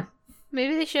up here. again.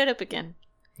 Maybe they showed up again.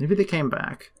 Maybe they came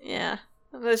back. Yeah.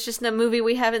 It's just a movie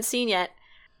we haven't seen yet.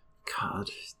 God.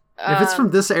 If it's from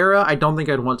this era, I don't think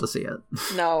I'd want to see it.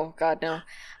 No, God, no.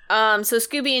 So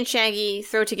Scooby and Shaggy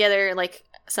throw together, like,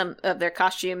 some of their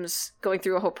costumes, going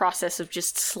through a whole process of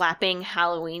just slapping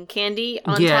Halloween candy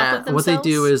on top of themselves. Yeah, what they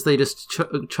do is they just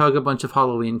chug a bunch of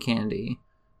Halloween candy,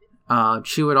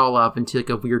 chew it all up into, like,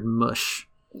 a weird mush.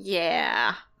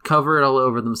 Yeah. Cover it all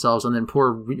over themselves, and then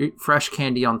pour fresh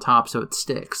candy on top so it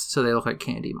sticks, so they look like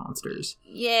candy monsters.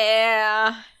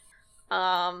 Yeah.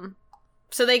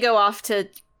 So they go off to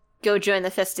go join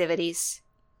the festivities,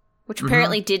 which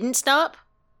apparently didn't stop,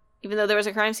 even though there was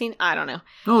a crime scene. I don't know.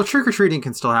 No, trick-or-treating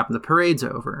can still happen. The parade's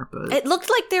over, but... It looked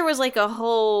like there was, like, a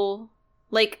whole...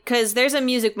 Like, because there's a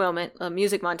music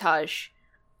montage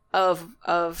of...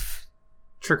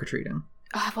 trick-or-treating.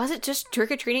 Was it just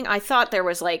trick-or-treating? I thought there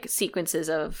was, like, sequences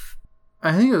of...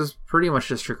 I think it was pretty much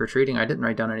just trick-or-treating. I didn't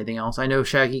write down anything else. I know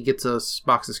Shaggy gets a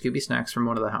box of Scooby snacks from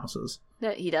one of the houses.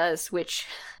 That he does, which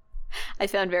I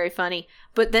found very funny.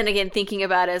 But then again, thinking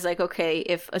about it as like, okay,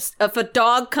 if a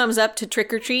dog comes up to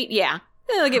trick-or-treat, yeah,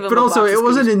 I'll give him but a also, box of it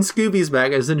wasn't Scooby. in Scooby's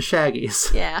bag, it was in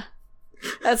Shaggy's. Yeah.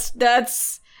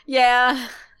 That's yeah.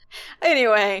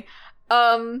 Anyway,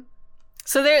 so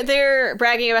they're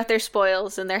bragging about their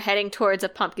spoils, and they're heading towards a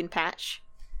pumpkin patch.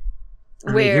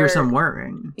 And they hear some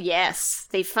whirring. Yes,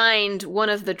 they find one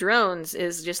of the drones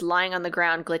is just lying on the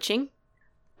ground glitching.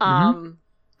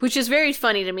 Which is very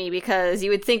funny to me because you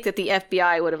would think that the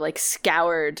FBI would have like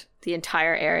scoured the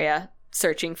entire area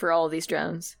searching for all of these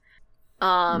drones.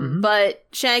 But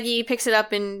Shaggy picks it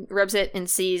up and rubs it and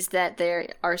sees that there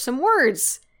are some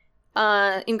words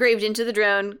engraved into the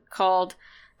drone called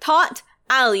Tot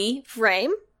Ali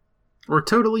Frame. Or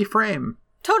Totally Frame.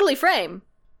 Totally Frame.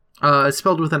 It's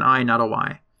spelled with an I, not a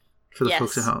Y, for the Yes.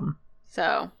 folks at home.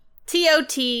 So,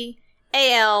 TOTALLI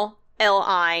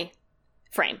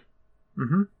Frame.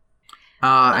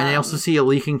 And they also see a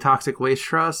leaking toxic waste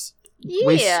truck,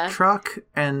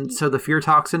 and so the fear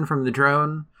toxin from the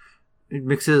drone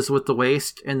mixes with the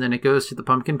waste, and then it goes to the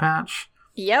pumpkin patch.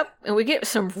 Yep, and we get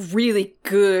some really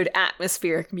good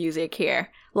atmospheric music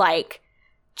here. Like,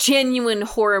 genuine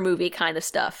horror movie kind of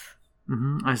stuff.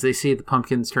 As they see the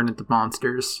pumpkins turn into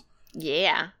monsters.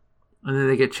 Yeah. And then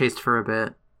they get chased for a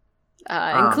bit.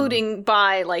 Including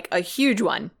by, like, a huge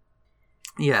one.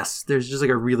 Yes, there's just, like,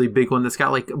 a really big one that's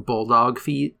got, like, bulldog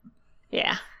feet.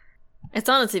 Yeah. It's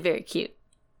honestly very cute.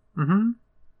 In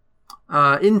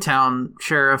town,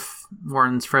 Sheriff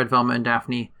warns Fred, Velma, and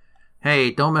Daphne,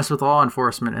 hey, don't mess with law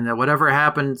enforcement, and that whatever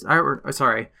happens...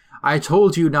 I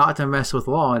told you not to mess with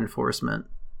law enforcement,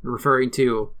 referring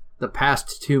to the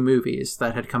past two movies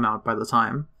that had come out by the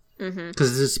time.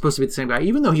 Because this is supposed to be the same guy,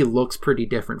 even though he looks pretty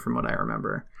different from what I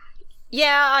remember.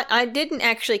 Yeah, I didn't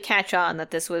actually catch on that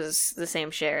this was the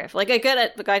same sheriff. Like, I got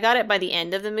it by the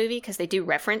end of the movie, because they do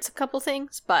reference a couple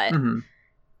things, but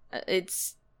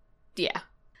it's... Yeah.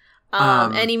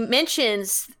 And he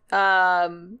mentions...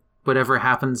 whatever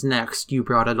happens next, you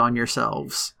brought it on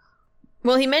yourselves.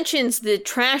 Well, he mentions the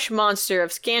trash monster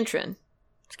of Scantron.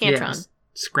 Yes,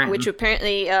 Scranton. Which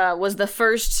apparently was the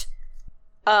first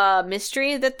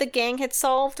mystery that the gang had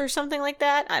solved or something like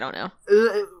that. I don't know.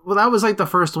 Well, that was like the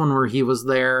first one where he was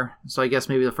there, so I guess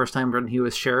maybe the first time when he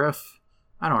was sheriff.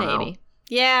 I don't know.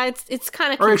 Yeah, it's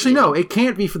kind of. Or actually, no, it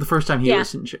can't be for the first time he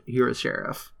was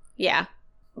sheriff. Yeah,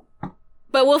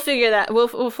 but we'll figure that.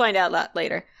 We'll find out that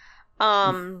later.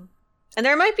 And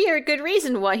there might be a good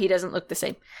reason why he doesn't look the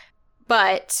same.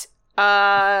 But,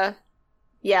 yeah,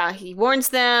 he warns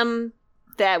them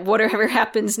that whatever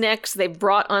happens next, they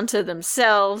brought onto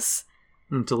themselves.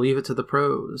 And to leave it to the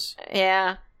pros.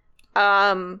 Yeah.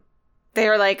 They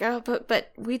were like, oh,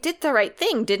 but we did the right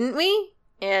thing, didn't we?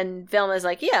 And Velma's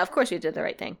like, yeah, of course we did the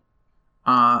right thing.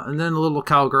 And then the little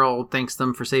cowgirl thanks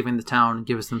them for saving the town and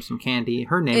gives them some candy.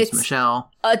 Her name's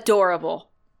Michelle. Adorable.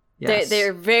 Yes.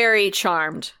 They're very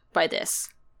charmed by this.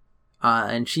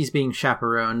 And she's being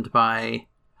chaperoned by,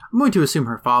 I'm going to assume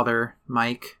her father,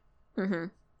 Mike. Mm-hmm.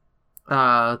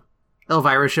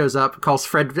 Elvira shows up, calls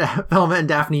Fred, Velma, and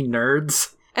Daphne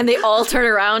nerds. And they all turn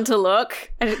around to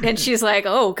look. And she's like,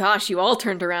 oh gosh, you all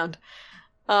turned around.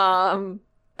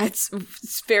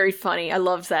 It's very funny. I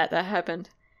loved that happened.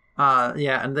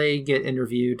 Yeah, and they get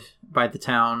interviewed by the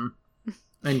town.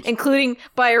 Including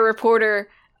by a reporter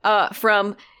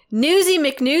from Newsy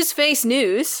McNewsface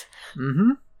News.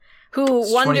 Mm-hmm.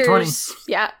 Who wonders... 2020.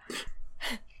 Yeah.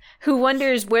 Who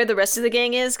wonders where the rest of the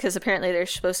gang is, because apparently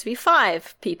there's supposed to be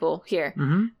 5 people here.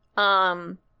 Mm-hmm.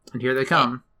 And here they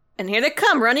come. And here they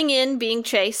come, running in, being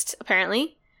chased,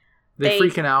 apparently. They're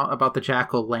freaking out about the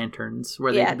jack-o'-lanterns,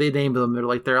 where they name them. They're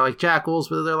like jackals,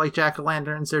 but they're like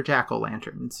jack-o'-lanterns. They're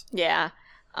jack-o'-lanterns. Yeah.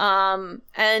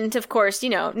 And of course,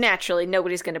 naturally,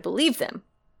 nobody's going to believe them.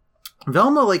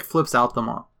 Velma, flips out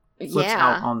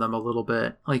on them a little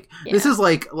bit. This is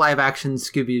live-action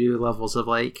Scooby-Doo levels of,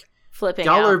 flipping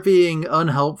y'all out. are being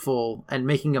unhelpful and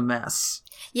making a mess.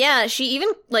 Yeah, she even,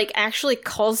 actually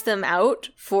calls them out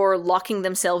for locking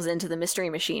themselves into the mystery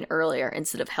machine earlier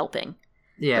instead of helping.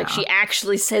 Yeah. She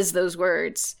actually says those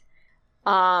words.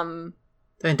 And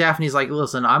Daphne's like,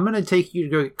 listen, I'm going to take you to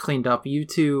go get cleaned up. You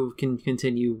two can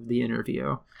continue the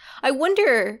interview. I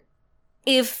wonder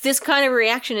if this kind of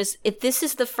reaction if this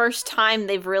is the first time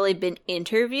they've really been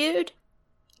interviewed,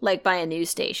 by a news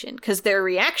station. Because their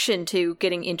reaction to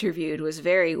getting interviewed was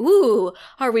very, ooh,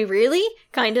 are we really?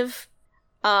 Kind of.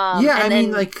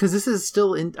 Because this is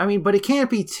still in... but it can't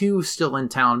be too still in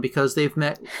town because they've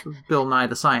met Bill Nye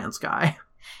the Science Guy.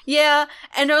 Yeah,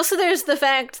 and also there's the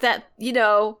fact that,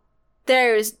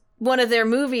 there's one of their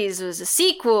movies was a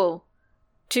sequel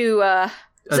to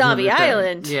Zombie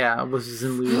Island. Yeah, it was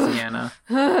in Louisiana.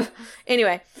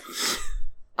 Anyway,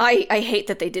 I hate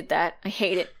that they did that. I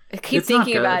hate it. I keep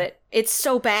thinking about it. It's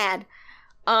so bad.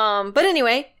 But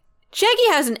anyway, Shaggy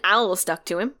has an owl stuck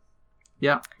to him.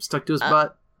 Yeah, stuck to his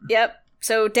butt. Yep.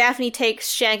 So Daphne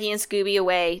takes Shaggy and Scooby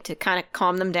away to kind of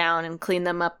calm them down and clean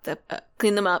them up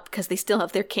because they still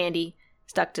have their candy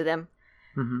stuck to them.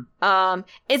 Mm-hmm.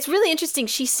 It's really interesting.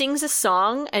 She sings a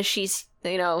song as she's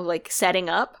setting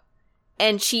up,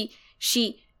 and she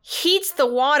heats the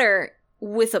water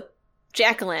with a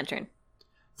jack-o'-lantern.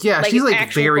 Yeah, she's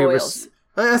very. Boils.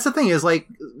 That's the thing is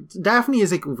Daphne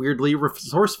is weirdly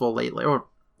resourceful lately, or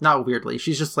not weirdly.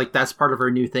 She's just that's part of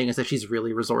her new thing is that she's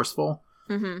really resourceful.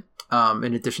 Mm-hmm.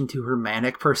 In addition to her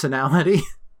manic personality.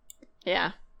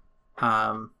 Yeah.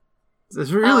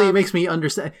 This really makes me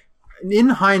understand. In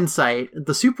hindsight,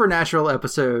 the Supernatural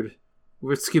episode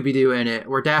with Scooby-Doo in it,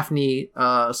 where Daphne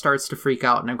starts to freak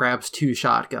out and grabs 2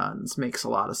 shotguns, makes a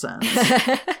lot of sense.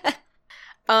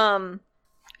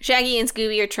 Shaggy and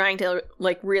Scooby are trying to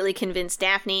really convince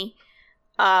Daphne,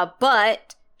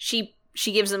 but she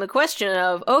gives them a question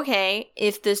of, okay,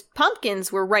 if the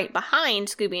pumpkins were right behind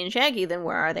Scooby and Shaggy, then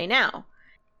where are they now?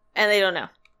 And they don't know.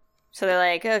 So they're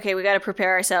like, okay, we got to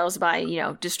prepare ourselves by,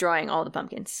 destroying all the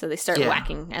pumpkins. So they start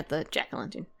whacking at the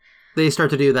jack-o'-lantern. They start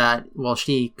to do that while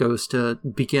she goes to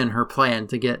begin her plan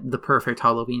to get the perfect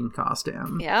Halloween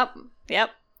costume. Yep.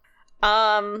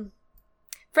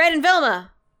 Fred and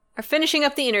Velma are finishing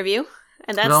up the interview.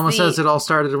 And that's Velma says it all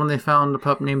started when they found a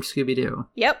pup named Scooby-Doo.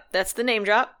 Yep, that's the name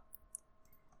drop.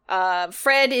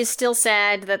 Fred is still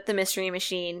sad that the mystery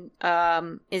machine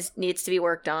needs to be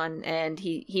worked on, and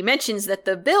he mentions that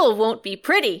the bill won't be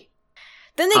pretty.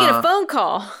 Then they get a phone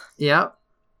call. Yep.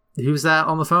 Who's that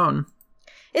on the phone?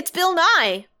 It's Bill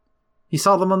Nye. He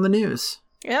saw them on the news.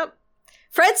 Yep.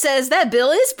 Fred says that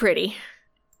bill is pretty.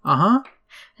 Uh-huh.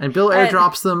 And Bill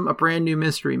airdrops them a brand new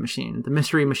mystery machine, the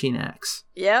Mystery Machine X.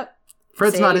 Yep.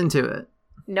 Fred's not into it.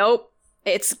 Nope.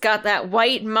 It's got that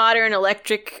white, modern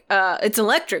electric, it's an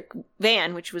electric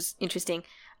van, which was interesting.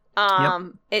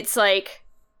 Yep. It's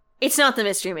it's not the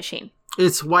Mystery Machine.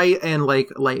 It's white and light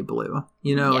blue,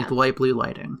 the light blue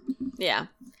lighting. Yeah.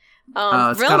 It's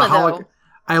got a though.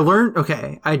 I learned,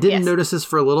 I didn't notice this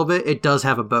for a little bit. It does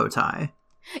have a bow tie.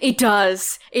 It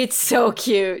does. It's so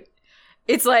cute.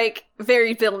 It's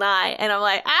very Bill Nye. And I'm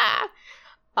like, ah!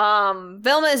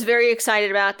 Velma is very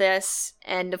excited about this,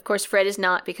 and of course Fred is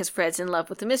not because Fred's in love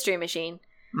with the Mystery Machine.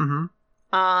 Mm-hmm.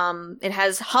 It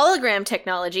has hologram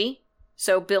technology,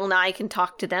 so Bill Nye can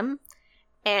talk to them,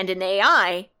 and an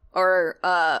AI, or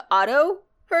auto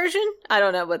version? I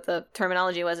don't know what the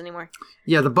terminology was anymore.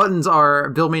 Yeah, the buttons are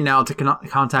bill me now to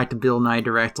contact Bill Nye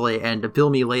directly, and bill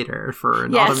me later for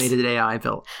an automated AI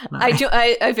Bill Nye.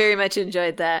 I very much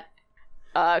enjoyed that.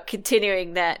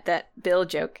 Continuing that Bill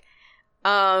joke.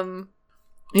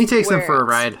 He takes them for a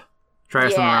ride,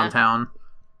 drives them around town.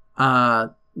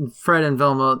 Fred and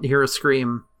Velma hear a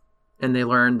scream, and they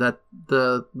learn that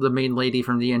the main lady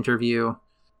from the interview,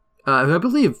 who I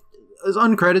believe is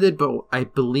uncredited, but I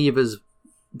believe is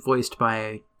voiced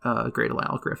by Greta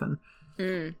Lyle Griffin.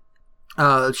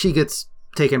 She gets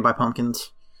taken by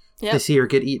pumpkins. Yep. They see her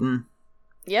get eaten.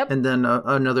 Yep. And then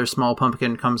another small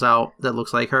pumpkin comes out that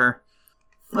looks like her.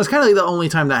 That's kind of like the only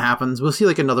time that happens. We'll see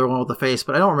like another one with a face,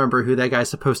 but I don't remember who that guy's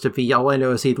supposed to be. All I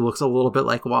know is he looks a little bit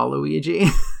like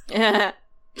Waluigi.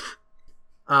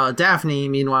 Daphne,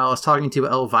 meanwhile, is talking to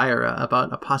Elvira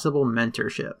about a possible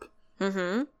mentorship.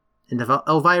 Mm-hmm. And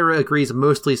Elvira agrees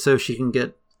mostly so she can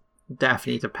get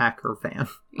Daphne to pack her van.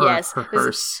 Her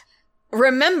hearse.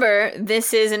 Remember,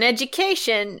 this is an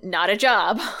education, not a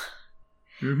job.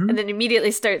 Mm-hmm. And then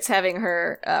immediately starts having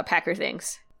her pack her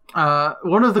things.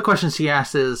 One of the questions she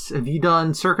asks is, have you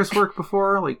done circus work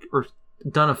before? Or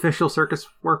done official circus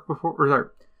work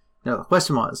before? No, the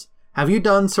question was, have you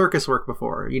done circus work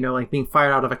before? Like being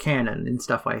fired out of a cannon and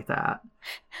stuff like that.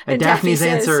 And Daphne's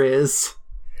answer is,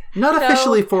 not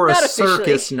officially for a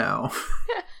circus, no.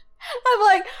 I'm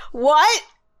like, what?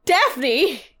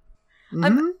 Daphne?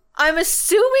 Mm-hmm. I'm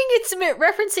assuming it's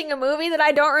referencing a movie that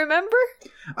I don't remember.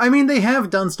 I mean, they have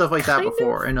done stuff like that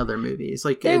before in other movies.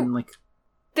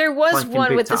 There was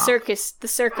one with the circus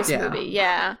movie,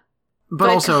 yeah. But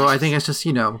also, I think it's just,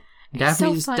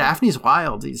 Daphne's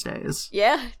wild these days.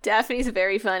 Yeah, Daphne's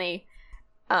very funny.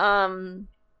 Scooby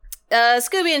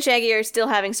and Shaggy are still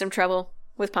having some trouble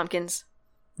with pumpkins.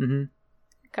 Mm-hmm.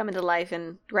 Coming to life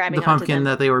and grabbing onto them. The pumpkin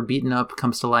that they were beaten up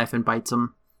comes to life and bites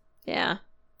them. Yeah.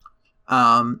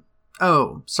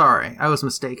 Oh, sorry. I was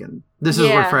mistaken. This is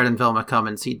where Fred and Velma come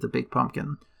and see the big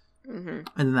pumpkin. Mm-hmm. And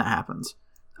then that happens.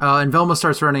 And Velma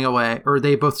starts running away, or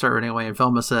they both start running away, and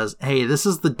Velma says, hey, this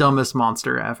is the dumbest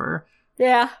monster ever.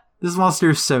 Yeah. This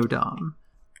monster is so dumb.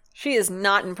 She is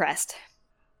not impressed.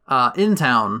 In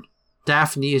town,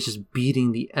 Daphne is just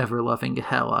beating the ever-loving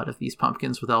hell out of these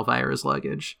pumpkins with Elvira's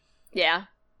luggage. Yeah.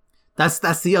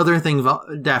 That's the other thing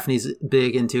Daphne's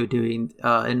big into doing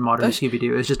in modern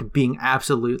Scooby-Doo, is just being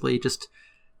absolutely just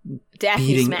Daphne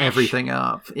beating smash. Everything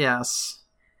up. Yes.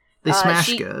 They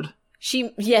smash good.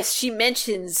 She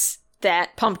mentions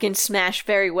that pumpkin smash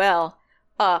very well,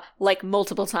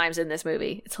 multiple times in this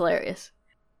movie. It's hilarious.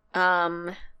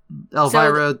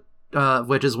 Elvira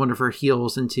wedges one of her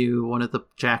heels into one of the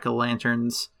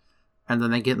jack-o'-lanterns, and then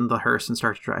they get in the hearse and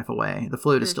start to drive away. The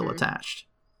float is still attached.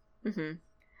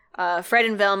 Mm-hmm. Fred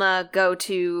and Velma go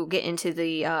to get into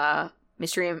the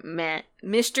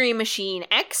Mystery Machine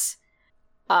X,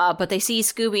 but they see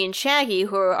Scooby and Shaggy,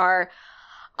 who are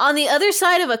on the other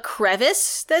side of a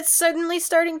crevice that's suddenly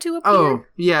starting to appear. Oh,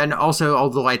 yeah, and also all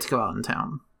the lights go out in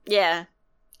town. Yeah.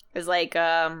 It's like,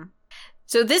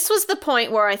 So this was the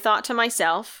point where I thought to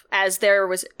myself, as there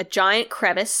was a giant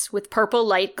crevice with purple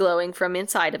light glowing from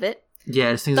inside of it.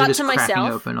 Yeah, things are just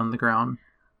cracking open on the ground.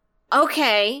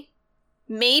 Okay,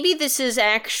 maybe this is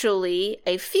actually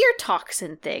a fear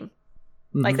toxin thing.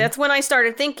 Mm-hmm. Like, that's when I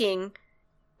started thinking,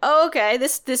 oh, okay,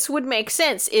 this would make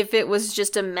sense if it was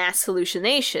just a mass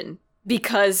hallucination.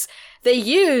 Because they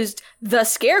used the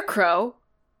Scarecrow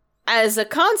as a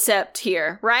concept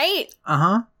here, right?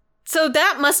 Uh-huh. So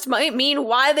that might mean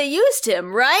why they used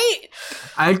him, right?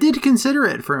 I did consider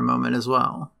it for a moment as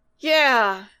well.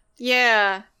 Yeah.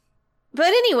 But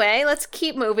anyway, let's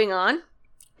keep moving on.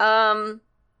 Shaggy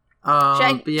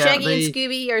and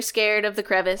Scooby are scared of the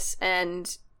crevice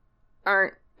and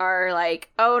are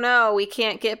like, oh no, we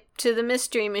can't get to the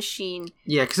Mystery Machine.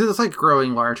 Yeah, because it's like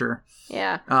growing larger.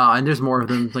 Yeah. And there's more of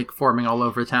them like forming all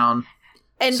over town.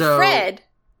 And Fred,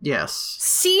 yes,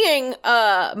 seeing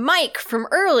Mike from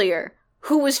earlier,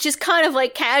 who was just kind of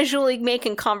like casually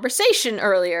making conversation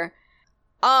earlier.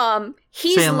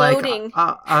 He's saying, loading.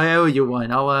 Like, I owe you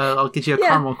one. I'll get you a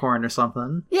caramel corn or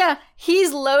something. Yeah,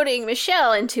 he's loading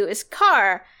Michelle into his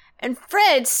car, and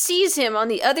Fred sees him on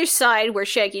the other side where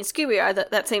Shaggy and Scooby are,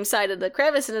 that same side of the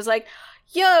crevice, and is like,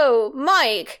 "Yo,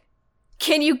 Mike,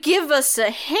 can you give us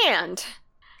a hand?"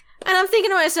 And I'm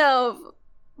thinking to myself,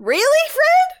 really,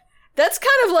 Fred? That's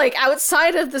kind of like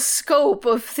outside of the scope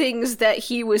of things that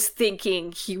he was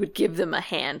thinking he would give them a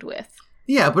hand with.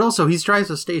 Yeah, but also he drives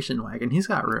a station wagon. He's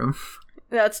got room.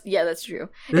 That's true.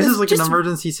 This is like an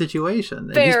emergency situation.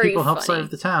 And these people help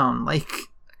save the town. Like,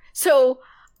 so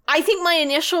I think my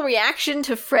initial reaction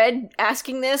to Fred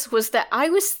asking this was that I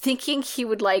was thinking he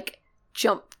would like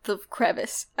jump the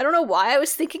crevice. I don't know why I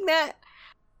was thinking that,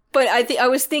 but I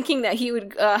was thinking that he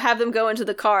would have them go into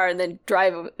the car and then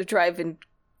drive and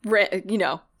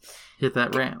hit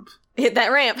that ramp. Hit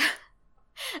that ramp.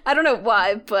 I don't know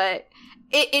why, but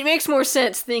it makes more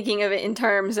sense thinking of it in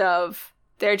terms of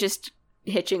they're just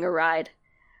hitching a ride.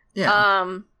 Yeah.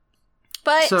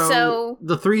 But so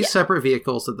the three separate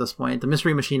vehicles at this point, the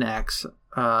Mystery Machine X,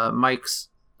 Mike's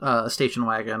station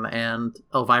wagon, and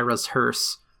Elvira's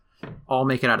hearse, all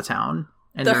make it out of town.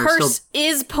 And the hearse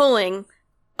is pulling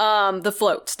the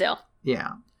float still.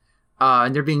 Yeah.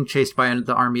 And they're being chased by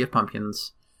the army of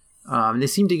pumpkins. They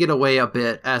seem to get away a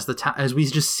bit as as we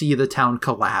just see the town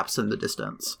collapse in the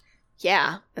distance.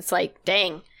 Yeah, it's like,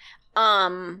 dang.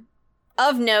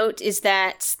 Of note is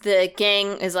that the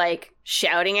gang is like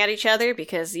shouting at each other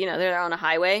because, they're on a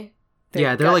highway.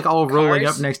 They're like all rolling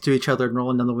up next to each other and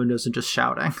rolling down the windows and just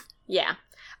shouting. Yeah.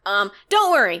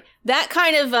 Don't worry. That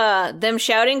kind of them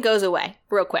shouting goes away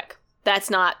real quick.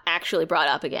 That's not actually brought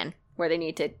up again where they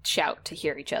need to shout to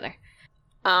hear each other.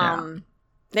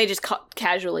 They just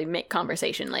casually make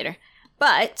conversation later.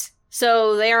 But,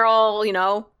 so they're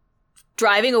all,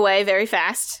 driving away very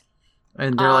fast.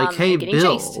 And they're like, hey,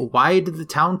 Bill, why did the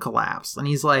town collapse? And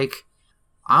he's like,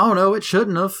 I don't know, it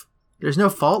shouldn't have. There's no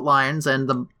fault lines,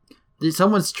 and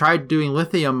someone's tried doing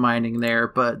lithium mining there,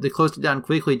 but they closed it down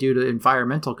quickly due to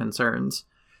environmental concerns.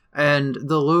 And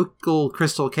the local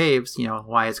crystal caves,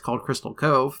 why it's called Crystal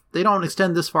Cove, they don't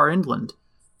extend this far inland.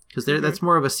 Because that's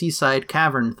more of a seaside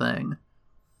cavern thing.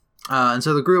 And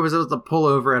so the group was able to pull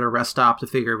over at a rest stop to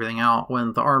figure everything out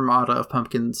when the armada of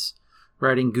pumpkins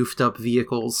riding goofed up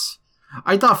vehicles.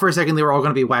 I thought for a second they were all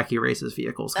going to be Wacky Races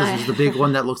vehicles, because there's the big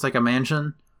one that looks like a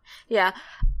mansion. Yeah.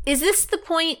 Is this the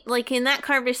point, like in that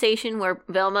conversation where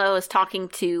Velma was talking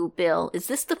to Bill, is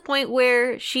this the point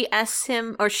where she asks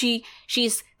him, or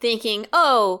she's thinking,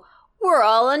 oh, we're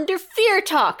all under fear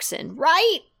toxin,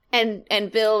 right?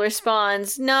 And Bill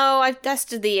responds, no, I've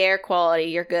tested the air quality,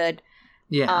 you're good.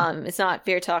 Yeah. It's not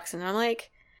fear toxin. I'm like,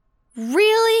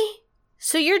 really?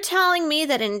 So you're telling me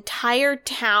that an entire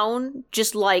town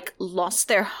just, like, lost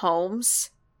their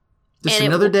homes? Just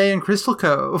another day in Crystal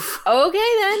Cove.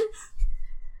 Okay,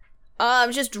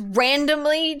 then. Just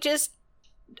randomly, just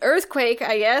earthquake,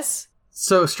 I guess.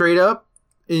 So, straight up,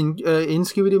 in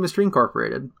Scooby-Doo Mystery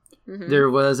Incorporated, there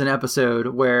was an episode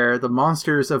where the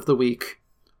monsters of the week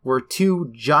were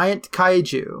two giant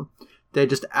kaiju that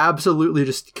just absolutely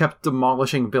just kept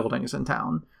demolishing buildings in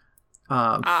town.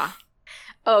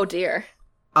 Oh, dear.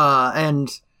 And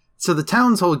so the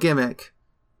town's whole gimmick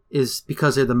is,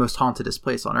 because they're the most hauntedest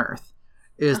place on Earth,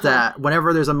 is that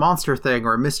whenever there's a monster thing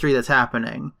or a mystery that's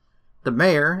happening, the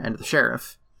mayor and the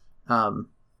sheriff,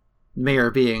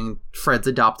 mayor being Fred's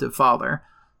adoptive father,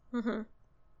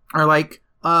 are like,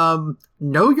 no,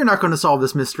 you're not going to solve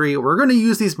this mystery. We're going to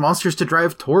use these monsters to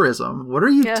drive tourism. What are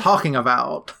you talking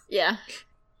about? Yeah.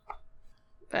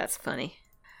 That's funny.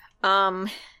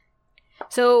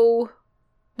 So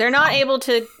they're not able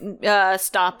to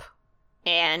stop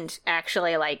and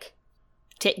actually, like,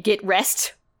 get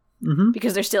rest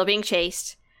because they're still being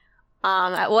chased.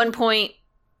 At one point,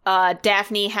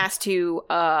 Daphne has to...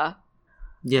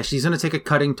 yeah, she's going to take a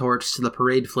cutting torch to the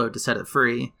parade float to set it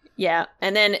free. Yeah,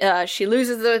 and then she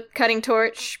loses the cutting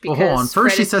torch because... Well, hold on.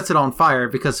 First she sets it on fire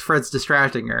because Fred's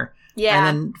distracting her. Yeah. And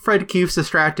then Fred keeps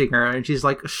distracting her, and she's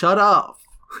like, shut up!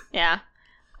 Yeah.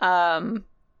 And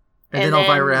then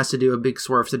Elvira has to do a big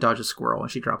swerve to dodge a squirrel,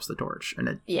 and she drops the torch. And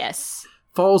it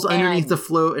falls underneath the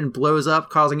float and blows up,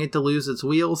 causing it to lose its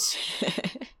wheels.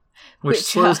 which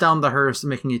slows down the hearse,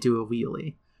 making it do a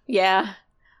wheelie. Yeah.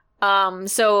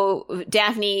 So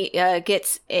Daphne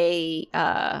gets a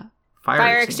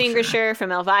fire extinguisher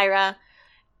from Elvira,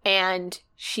 and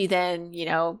she then,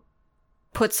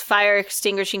 puts fire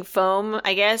extinguishing foam,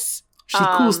 I guess. She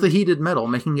cools the heated metal,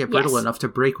 making it brittle enough to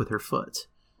break with her foot.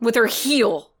 With her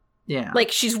heel. Yeah.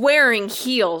 Like, she's wearing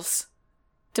heels,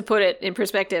 to put it in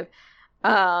perspective.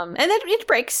 And then it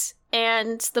breaks,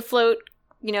 and the float,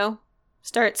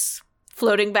 starts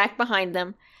floating back behind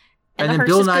them. And then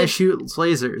Bill Nye shoots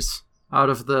lasers out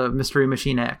of the Mystery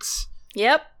Machine X.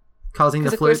 Yep. Causing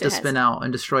the float to spin out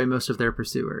and destroy most of their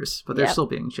pursuers, but they're still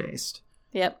being chased.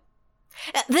 Yep.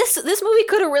 This movie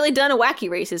could have really done a Wacky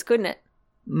Races, couldn't it?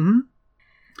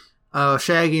 Mm-hmm.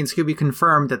 Shaggy and Scooby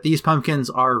confirmed that these pumpkins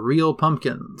are real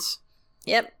pumpkins.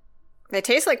 Yep. They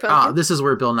taste like pumpkin. This is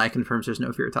where Bill Nye confirms there's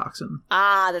no fear toxin.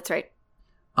 That's right.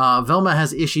 Velma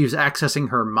has issues accessing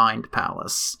her mind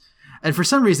palace. And for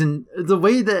some reason, the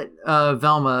way that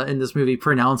Velma in this movie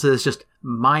pronounces just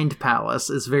Mind Palace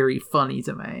is very funny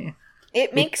to me.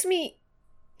 It makes me,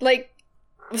 like,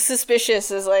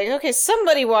 suspicious. Is like, okay,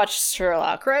 somebody watched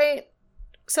Sherlock, right?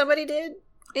 Somebody did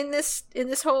in this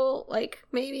whole, like,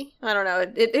 maybe? I don't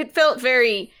know. It felt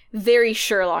very, very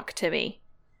Sherlock to me.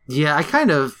 Yeah, I kind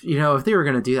of, if they were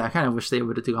going to do that, I kind of wish they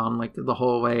would have gone, like, the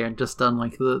whole way and just done,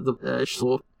 like,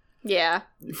 the yeah.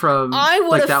 From, I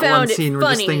would like, have that found one scene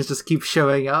where just things just keep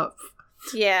showing up.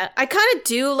 Yeah, I kind of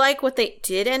do like what they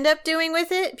did end up doing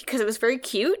with it, because it was very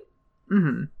cute.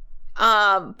 Mm-hmm.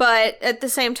 But at the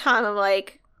same time, I'm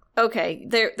like, okay,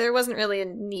 there wasn't really a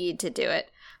need to do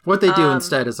it. What they do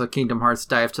instead is a Kingdom Hearts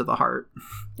dive to the heart.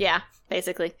 Yeah,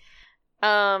 basically.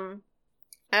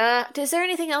 Is there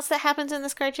anything else that happens in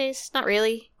this car chase? Not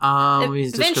really.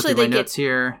 Eventually they get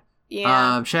here.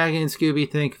 Yeah. Shaggy and Scooby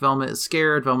think Velma is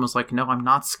scared. Velma's like, no, I'm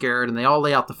not scared. And they all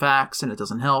lay out the facts, and it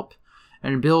doesn't help.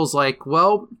 And Bill's like,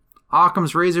 well,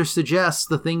 Occam's razor suggests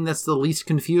the thing that's the least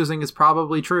confusing is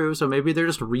probably true, so maybe they're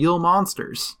just real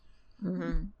monsters.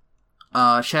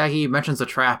 Mm-hmm. Shaggy mentions a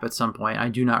trap at some point. I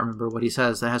do not remember what he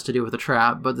says that has to do with a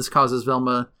trap, but this causes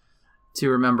Velma to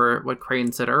remember what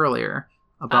Crane said earlier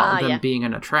about them being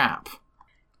in a trap.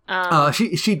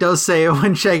 She does say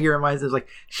when Shaggy reminds him, like,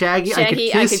 Shaggy, I could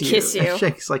kiss you. And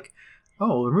Shaggy's like,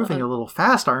 oh, we're moving a little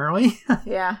fast, aren't we?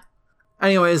 Yeah.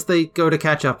 Anyways, they go to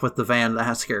catch up with the van that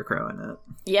has Scarecrow in it.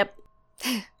 Yep.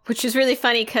 Which is really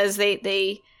funny because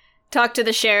they talk to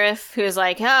the sheriff who's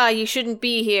like, you shouldn't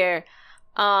be here.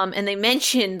 And they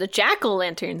mention the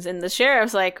jack-o'-lanterns, and the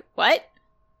sheriff's like, what?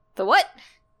 The what?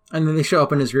 And then they show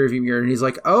up in his rearview mirror, and he's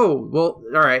like, oh, well,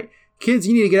 all right. Kids,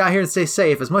 you need to get out here and stay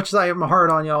safe. As much as I have my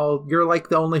heart on y'all, you're like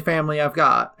the only family I've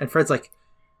got. And Fred's like,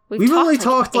 we've only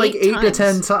talked like 8 to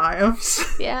 10 times.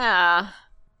 Yeah.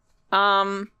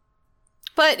 But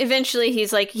eventually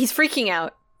he's freaking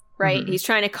out, right? Mm-hmm. He's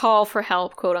trying to call for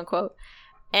help, quote unquote.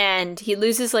 And he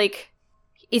loses, like,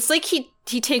 it's like he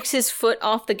takes his foot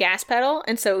off the gas pedal.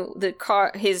 And so the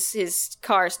car, his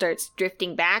car starts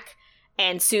drifting back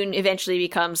and soon eventually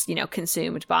becomes,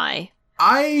 consumed by...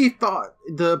 I thought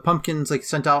the pumpkins, like,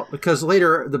 sent out... Because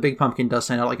later, the big pumpkin does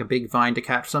send out, like, a big vine to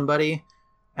catch somebody.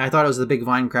 And I thought it was the big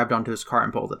vine grabbed onto his car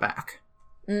and pulled it back.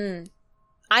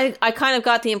 I kind of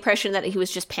got the impression that he was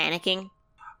just panicking.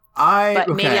 But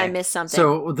maybe I missed something.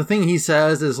 So the thing he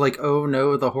says is, like, oh,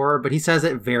 no, the horror. But he says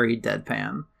it very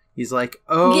deadpan. He's like,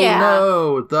 oh,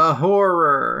 no, the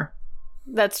horror.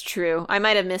 That's true. I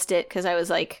might have missed it because I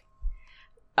was, like...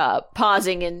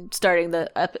 pausing and starting the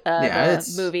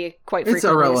movie quite frequently. It's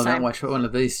irrelevant which one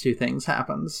of these two things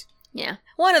happens. Yeah.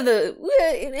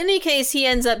 In any case, he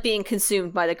ends up being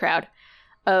consumed by the crowd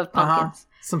of pumpkins.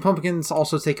 Some pumpkins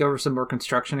also take over some more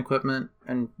construction equipment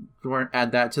and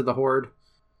add that to the horde.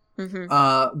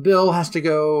 Mm-hmm. Bill has to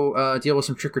go deal with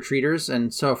some trick-or-treaters,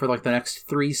 and so for like the next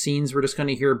 3 scenes, we're just going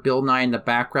to hear Bill Nye in the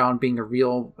background being a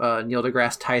real Neil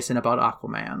deGrasse Tyson about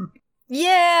Aquaman.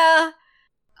 Yeah!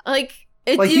 Like...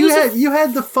 you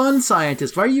had the fun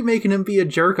scientist. Why are you making him be a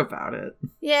jerk about it?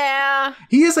 Yeah.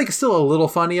 He is, like, still a little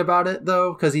funny about it,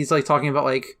 though, because he's, like, talking about,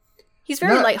 like... He's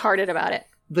very lighthearted about it.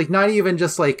 Like, not even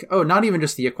just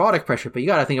the aquatic pressure, but you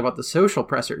gotta think about the social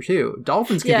pressure, too.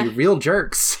 Dolphins can be real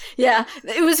jerks. Yeah.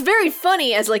 It was very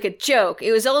funny as, like, a joke.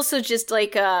 It was also just,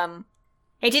 like,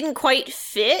 it didn't quite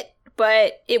fit,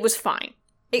 but it was fine.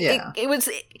 It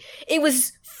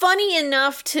was funny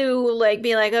enough to, like,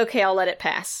 be like, okay, I'll let it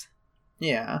pass.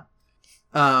 Yeah.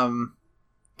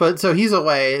 But so he's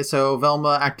away, so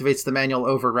Velma activates the manual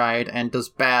override and does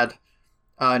bad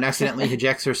and accidentally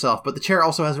ejects herself, but the chair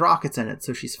also has rockets in it,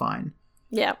 so she's fine.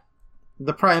 Yeah.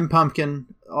 The prime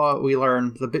pumpkin, we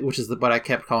learn, which is what I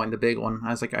kept calling the big one. I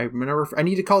was like, I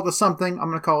need to call this something, I'm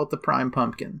going to call it the prime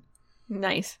pumpkin.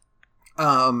 Nice.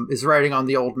 Is riding on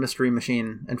the old mystery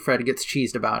machine, and Fred gets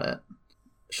cheesed about it.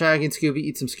 Shaggy and Scooby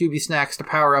eat some Scooby snacks to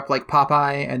power up like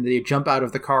Popeye, and they jump out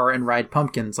of the car and ride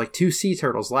pumpkins like 2 sea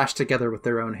turtles lashed together with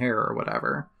their own hair or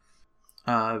whatever.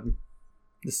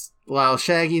 This allows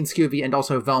Shaggy and Scooby and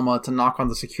also Velma to knock on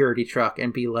the security truck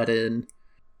and be let in.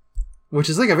 Which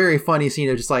is like a very funny scene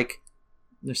of just like,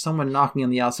 there's someone knocking on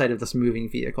the outside of this moving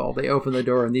vehicle. They open the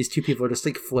door and these 2 people are just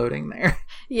like floating there.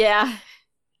 Yeah.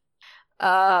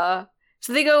 So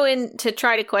they go in to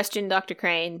try to question Dr.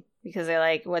 Crane because they're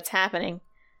like, what's happening?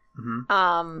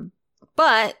 Mm-hmm.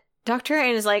 But Dr.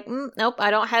 Crane is like, nope,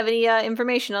 I don't have any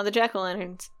information on the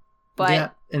jack-o'-lanterns.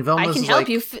 But and I can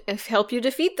help you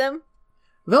defeat them.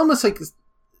 Velma's like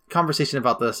conversation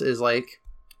about this is like,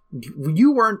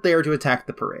 you weren't there to attack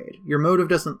the parade. Your motive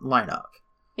doesn't line up.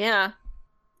 Yeah.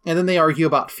 And then they argue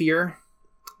about fear.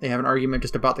 They have an argument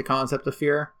just about the concept of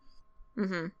fear.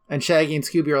 Mm-hmm. And Shaggy and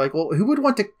Scooby are like, well, who would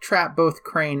want to trap both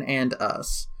Crane and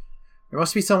us? There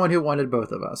must be someone who wanted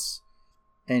both of us.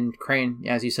 And Crane,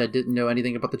 as you said, didn't know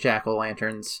anything about the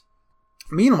jack-o'-lanterns.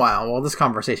 Meanwhile, while this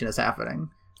conversation is happening,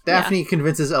 Daphne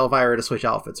convinces Elvira to switch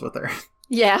outfits with her.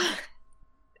 Yeah.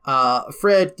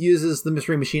 Fred uses the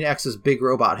Mystery Machine X's big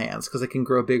robot hands, because it can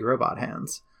grow big robot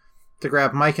hands, to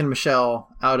grab Mike and Michelle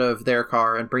out of their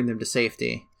car and bring them to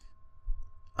safety.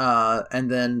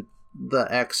 And then the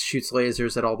X shoots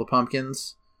lasers at all the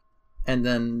pumpkins. And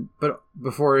then, but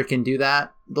before it can do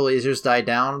that, the lasers die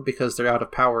down because they're out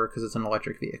of power because it's an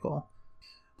electric vehicle.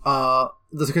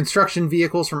 The construction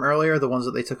vehicles from earlier, the ones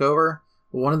that they took over,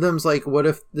 one of them's like, what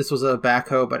if this was a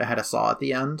backhoe but it had a saw at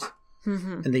the end?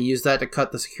 Mm-hmm. And they used that to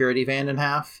cut the security van in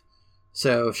half.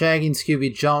 So Shaggy and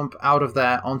Scooby jump out of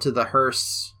that onto the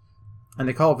hearse, and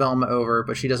they call Velma over,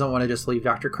 but she doesn't want to just leave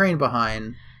Dr. Crane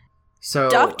behind. So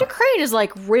Dr. Crane is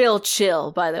like real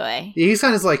chill, by the way. He's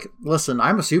kind of like, listen,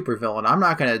 I'm a supervillain. I'm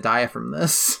not going to die from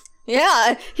this.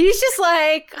 Yeah, he's just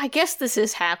like, I guess this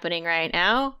is happening right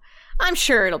now. I'm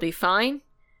sure it'll be fine.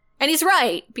 And he's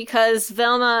right, because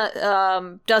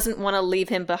Velma doesn't want to leave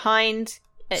him behind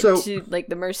to like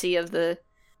the mercy of the...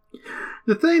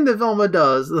 The thing that Velma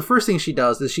does, the first thing she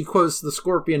does is she quotes the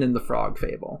Scorpion and the Frog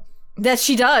fable. That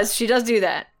she does. She does do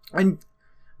that. And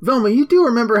Velma, you do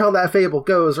remember how that fable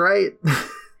goes, right?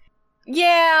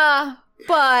 Yeah,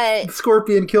 but... The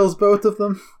Scorpion kills both of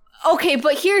them. Okay,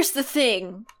 but here's the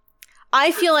thing.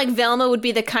 I feel like Velma would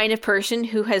be the kind of person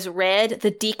who has read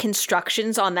the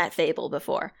deconstructions on that fable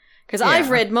before. Because I've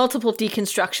read multiple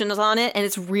deconstructions on it, and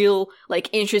it's real, like,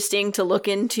 interesting to look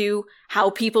into how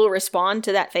people respond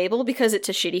to that fable, because it's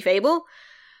a shitty fable.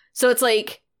 So it's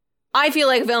like, I feel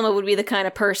like Velma would be the kind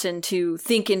of person to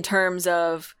think in terms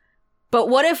of, but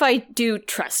what if I do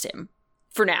trust him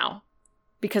for now?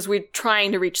 Because we're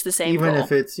trying to reach the same goal. Even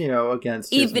if it's,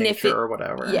 against his nature or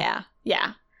whatever.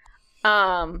 Yeah.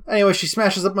 Anyway, she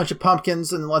smashes a bunch of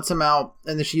pumpkins and lets them out,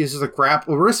 and then she uses a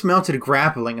wrist-mounted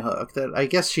grappling hook that I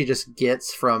guess she just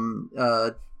gets from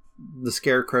the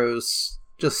Scarecrow's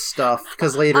just stuff,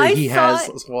 because later he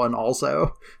has one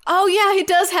also. Oh yeah, he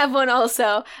does have one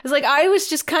also. It's like, I was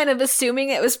just kind of assuming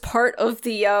it was part of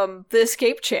the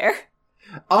escape chair.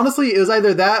 Honestly, it was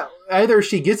either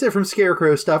she gets it from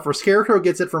Scarecrow stuff, or Scarecrow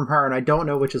gets it from her, and I don't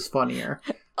know which is funnier.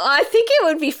 I think it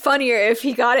would be funnier if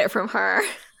he got it from her.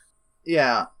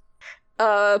 Yeah.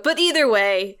 But either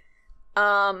way,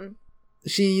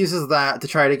 she uses that to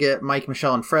try to get Mike,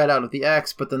 Michelle, and Fred out of the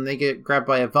X, but then they get grabbed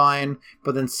by a vine,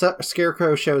 but then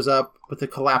Scarecrow shows up with a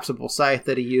collapsible scythe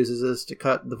that he uses to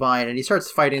cut the vine, and he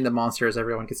starts fighting the monster as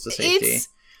everyone gets to safety. It's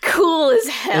cool as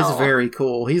hell. It's very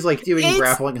cool. He's like doing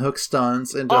grappling hook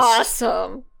stunts and just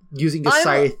awesome. Using a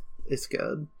scythe. It's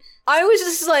good. I was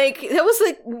just like, that was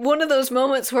like one of those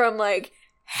moments where I'm like,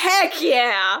 heck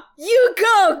yeah! You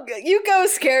go,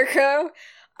 Scarecrow!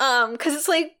 Cause it's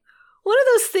like one of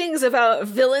those things about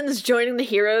villains joining the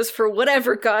heroes for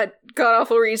whatever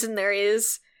god-awful reason there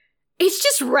is. It's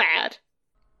just rad.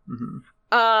 Mm-hmm.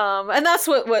 And that's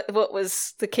what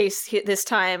was the case this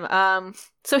time.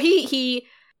 So he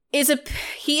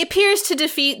appears to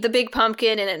defeat the big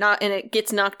pumpkin, and it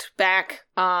gets knocked back.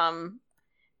 And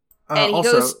he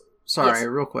also goes. Sorry, yes.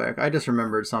 Real quick. I just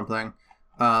remembered something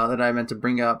that I meant to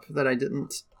bring up that I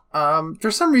didn't.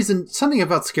 For some reason, something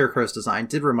about Scarecrow's design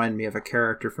did remind me of a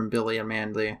character from Billy and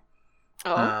Mandy.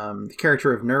 Oh. The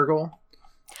character of Nurgle.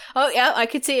 Oh yeah, I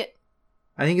could see it.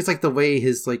 I think it's like the way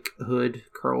his like hood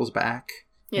curls back,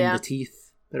 and the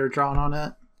teeth that are drawn on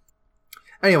it.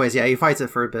 Anyways, yeah, he fights it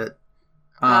for a bit.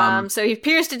 So he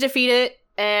appears to defeat it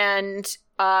and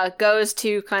goes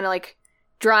to kind of like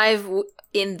drive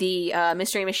in the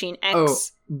Mystery Machine X. Oh,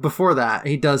 before that,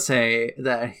 he does say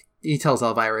that he tells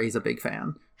Elvira he's a big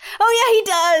fan. Oh yeah, he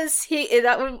does.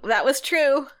 That was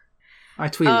true. I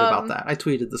tweeted about that. I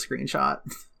tweeted the screenshot.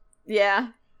 Yeah.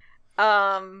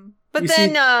 But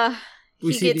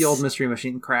we see the old Mystery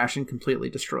Machine crash and completely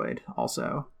destroyed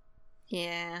also.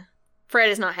 Yeah. Fred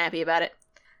is not happy about it.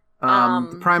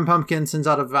 The Prime Pumpkin sends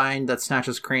out a vine that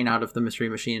snatches Crane out of the Mystery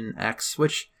Machine X,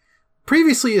 which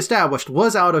previously established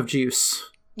was out of juice.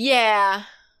 Yeah.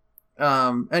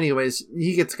 Anyways,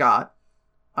 he gets got.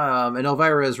 And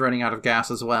Elvira is running out of gas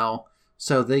as well.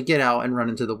 So they get out and run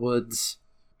into the woods.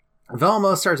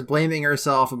 Velma starts blaming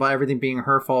herself about everything being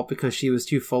her fault because she was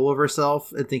too full of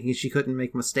herself and thinking she couldn't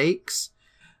make mistakes.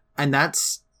 And that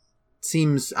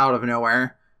seems out of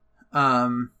nowhere.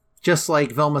 Just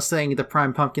like Velma saying the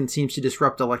Prime Pumpkin seems to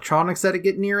disrupt electronics that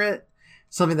get near it.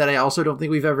 Something that I also don't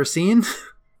think we've ever seen.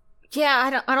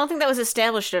 Yeah, I don't think that was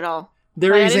established at all.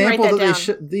 Their Like, I didn't example write that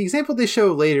that down. the example they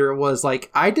show later was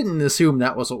like, I didn't assume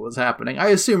that was what was happening. I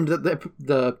assumed that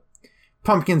the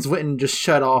pumpkins went and just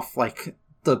shut off like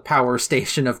the power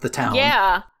station of the town.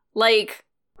 Yeah, like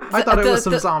I thought it was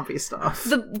some zombie stuff.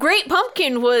 the Great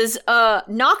Pumpkin was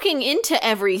knocking into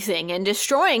everything and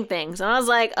destroying things, and I was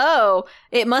like, oh,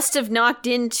 it must have knocked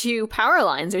into power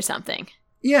lines or something.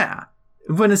 Yeah.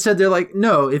 When instead they're like,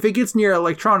 no, if it gets near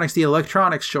electronics, the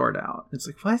electronics short out. It's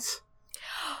like, what?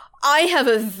 I have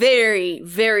a very,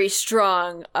 very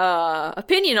strong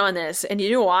opinion on this, and you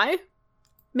know why?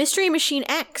 Mystery Machine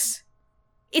X.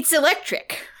 It's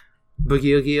electric.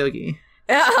 Boogie Oogie Oogie.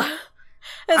 Yeah.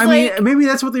 I mean, maybe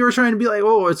that's what they were trying to be like,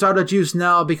 oh, it's out of juice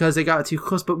now because they got too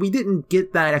close, but we didn't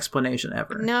get that explanation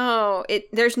ever. No,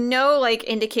 there's no, like,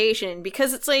 indication,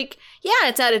 because it's like, yeah,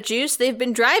 it's out of juice, they've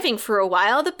been driving for a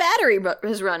while, the battery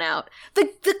has run out.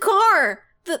 The car,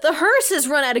 the hearse has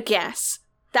run out of gas.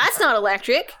 That's not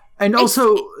electric. And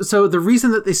also, so the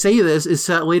reason that they say this is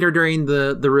that later during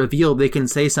the reveal, they can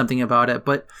say something about it,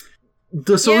 but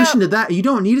the solution to that, you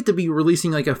don't need it to be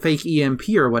releasing like a fake EMP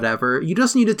or whatever. You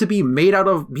just need it to be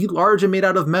large and made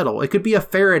out of metal. It could be a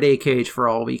Faraday cage for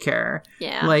all we care.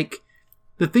 Yeah. Like,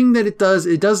 the thing that it does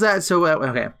that so,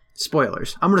 okay,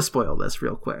 spoilers. I'm going to spoil this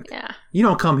real quick. Yeah. You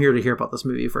don't come here to hear about this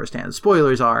movie firsthand.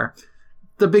 Spoilers are,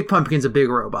 the big pumpkin's a big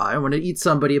robot, and when it eats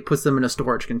somebody, it puts them in a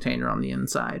storage container on the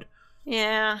inside.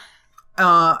 Yeah.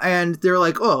 And they're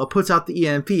like, oh, it puts out the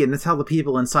EMP, and that's how the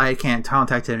people inside can't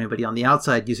contact anybody on the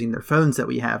outside using their phones that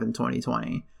we have in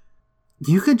 2020.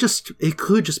 It could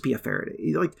just be a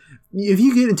Faraday. Like, if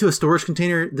you get into a storage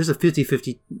container, there's a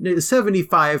 50-50,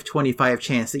 75-25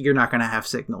 chance that you're not going to have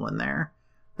signal in there.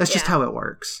 That's just how it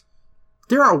works.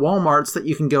 There are Walmarts that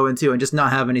you can go into and just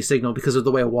not have any signal because of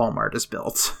the way Walmart is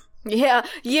built. Yeah.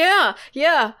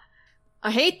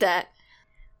 I hate that.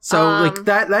 So like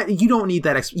that you don't need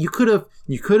that. You could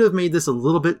have made this a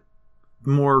little bit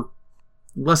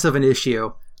less of an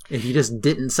issue if you just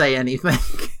didn't say anything.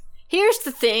 Here's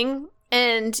the thing,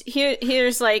 and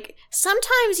here's like,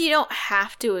 sometimes you don't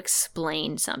have to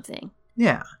explain something.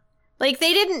 Yeah. Like,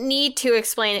 they didn't need to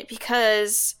explain it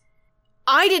because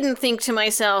I didn't think to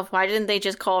myself, why didn't they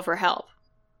just call for help?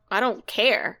 I don't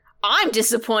care. I'm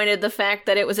disappointed the fact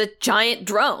that it was a giant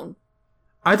drone.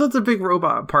 I thought the big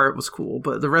robot part was cool,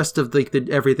 but the rest of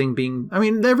everything being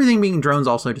drones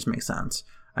also just makes sense.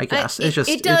 I guess it does.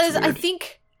 It's weird.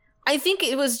 I think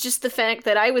it was just the fact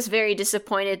that I was very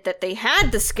disappointed that they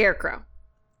had the Scarecrow.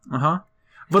 Well,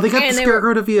 they got the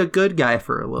Scarecrow to be a good guy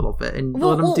for a little bit and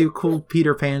let him do cool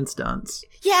Peter Pan stunts.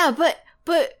 Yeah, but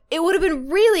it would have been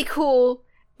really cool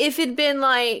if it'd been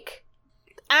like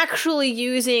actually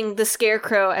using the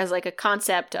Scarecrow as like a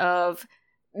concept of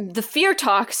the fear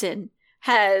toxin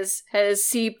has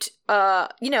seeped, I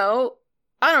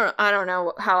don't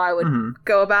know how I would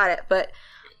go about it, but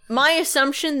my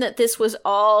assumption that this was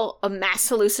all a mass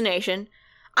hallucination,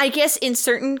 I guess in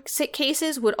certain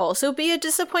cases would also be a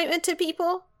disappointment to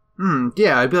people.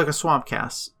 Yeah, it'd be like a swamp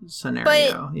cast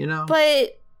scenario,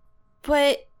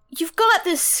 But you've got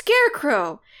this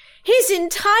Scarecrow. His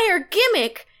entire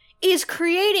gimmick is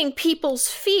creating people's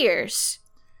fears.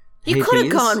 You could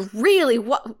have gone really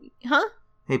huh?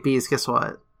 Hey, Bees, guess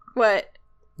what? What?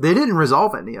 They didn't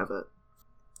resolve any of it.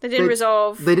 They didn't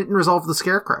resolve the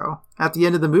Scarecrow. At the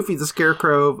end of the movie, the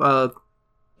Scarecrow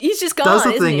he's just gone, does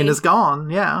the thing and is gone,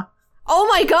 yeah. Oh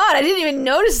my god, I didn't even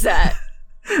notice that.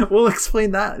 We'll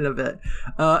explain that in a bit.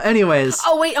 Anyways.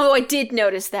 I did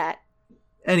notice that.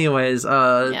 Anyways,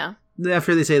 yeah.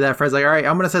 After they say that, Fred's like, alright,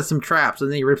 I'm gonna set some traps,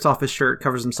 and then he rips off his shirt,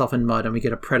 covers himself in mud, and we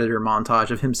get a Predator montage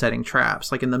of him setting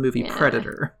traps, like in the movie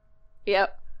Predator.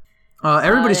 Yep.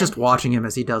 Everybody's just watching him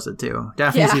as he does it, too.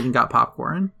 Daphne's even got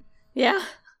popcorn. Yeah.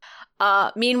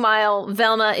 Meanwhile,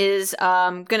 Velma is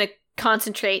gonna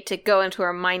concentrate to go into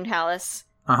her mind palace,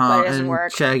 but it doesn't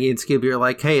work. Shaggy and Scooby are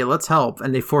like, hey, let's help,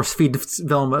 and they force feed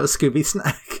Velma a Scooby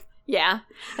snack. Yeah.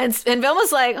 And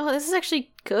Velma's like, oh, this is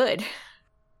actually good.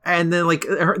 And then, like,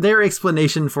 their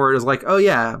explanation for it is like, oh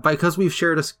yeah, because we've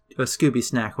shared a Scooby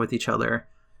snack with each other,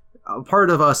 a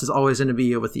part of us is always going to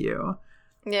be with you.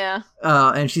 Yeah.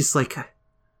 And she's like,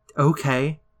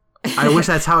 okay. I wish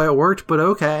that's how it worked, but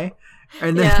okay.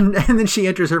 And then she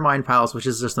enters her mind palace, which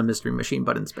is just a mystery machine,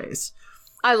 but in space.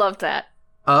 I loved that.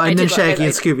 And then Shaggy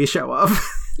and Scooby show up.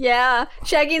 Yeah,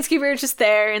 Shaggy and Scooby are just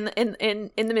there in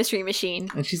the mystery machine.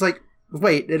 And she's like,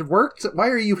 wait, it worked? Why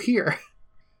are you here?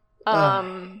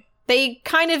 They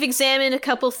kind of examine a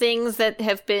couple things that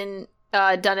have been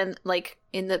done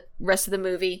in the rest of the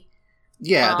movie.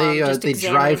 Yeah, they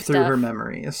drive through her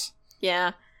memories.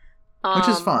 Yeah, which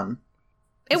is fun.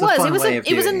 It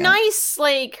was a nice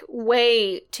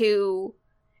way to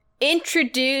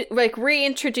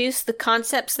reintroduce the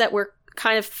concepts that were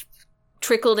kind of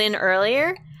trickled in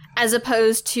earlier, as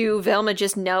opposed to Velma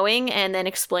just knowing and then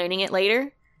explaining it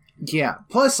later. Yeah.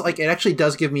 Plus, like, it actually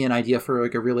does give me an idea for,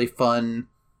 like, a really fun,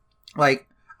 like,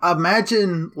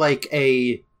 imagine, like,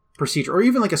 a procedure, or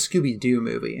even, like, a Scooby-Doo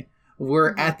movie,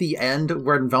 where at the end,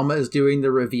 when Velma is doing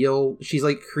the reveal, she's,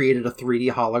 like, created a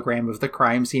 3D hologram of the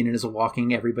crime scene and is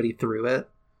walking everybody through it.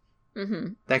 Mm-hmm.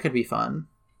 That could be fun.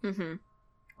 Mm-hmm.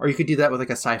 Or you could do that with, like,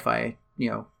 a sci-fi,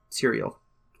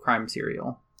 crime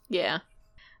serial. Yeah.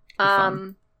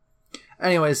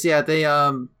 Anyways, yeah,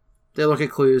 they look at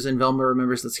clues, and Velma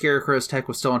remembers that Scarecrow's tech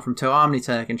was stolen from Toe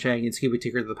Omnitech, and Shaggy and Scooby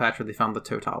take her to the patch where they found the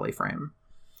Totally frame.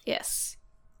 Yes.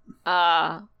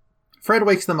 Fred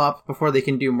wakes them up before they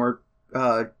can do more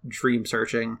dream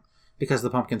searching, because the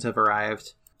pumpkins have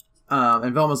arrived.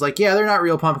 And Velma's like, yeah, they're not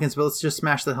real pumpkins, but let's just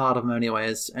smash the hell out of them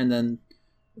anyways. And then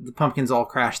the pumpkins all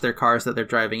crash their cars that they're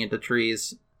driving into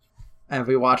trees. And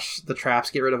we watch the traps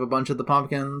get rid of a bunch of the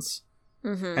pumpkins.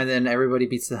 Mm-hmm. And then everybody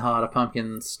beats the hell out of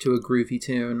pumpkins to a groovy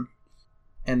tune.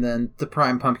 And then the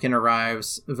prime pumpkin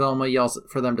arrives. Velma yells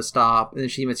for them to stop. And then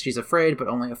she admits she's afraid, but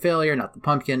only a failure, not the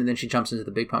pumpkin. And then she jumps into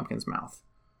the big pumpkin's mouth.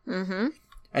 Mm-hmm.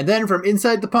 And then from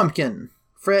inside the pumpkin,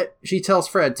 she tells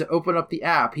Fred to open up the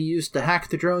app he used to hack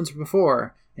the drones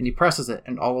before. And he presses it,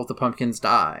 and all of the pumpkins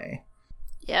die.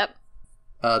 Yep.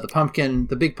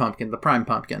 The big pumpkin, the prime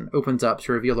pumpkin, opens up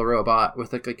to reveal a robot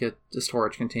with like a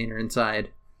storage container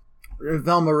inside.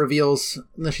 Velma reveals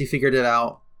that she figured it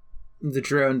out. The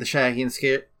drone the Shaggy and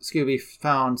Scooby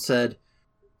found said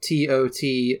TOT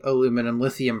aluminum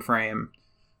lithium frame,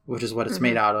 which is what it's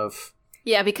made out of.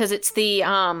 Yeah, because it's the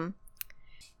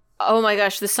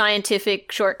the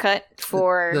scientific shortcut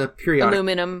for the periodic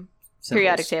aluminum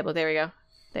periodic table. There we go.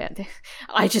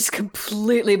 I just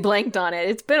completely blanked on it.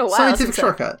 It's been a while. Scientific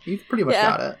shortcut. You pretty much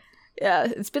got it. Yeah,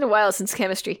 it's been a while since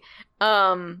chemistry.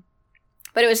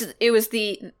 But it was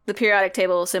the periodic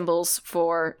table symbols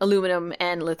for aluminum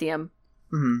and lithium.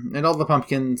 Mm-hmm. And all the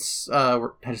pumpkins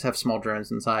just have small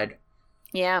drones inside.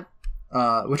 Yeah.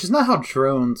 Which is not how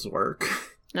drones work.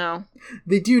 No.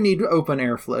 They do need open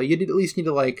airflow. You at least need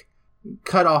to, like,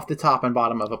 cut off the top and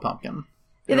bottom of a pumpkin.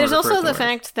 Yeah, there's also the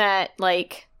fact that,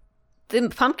 like, the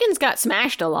pumpkins got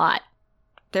smashed a lot.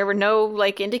 There were no,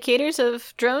 like, indicators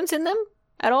of drones in them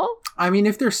at all? I mean,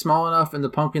 if they're small enough and the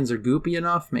pumpkins are goopy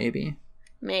enough, maybe.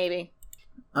 Maybe.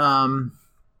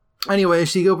 Anyway,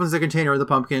 she opens the container with the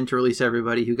pumpkin to release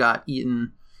everybody who got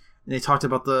eaten. And they talked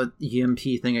about the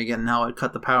EMP thing again, and how it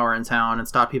cut the power in town and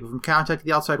stopped people from contacting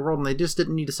the outside world, and they just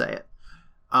didn't need to say it.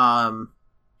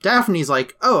 Daphne's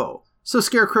like, oh, so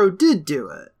Scarecrow did do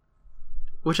it.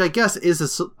 Which I guess is a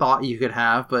thought you could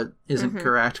have, but isn't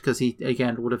correct, because he,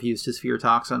 again, would have used his fear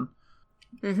toxin.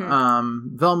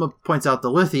 Mm-hmm. Velma points out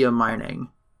the lithium mining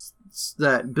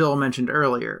that Bill mentioned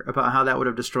earlier, about how that would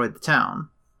have destroyed the town.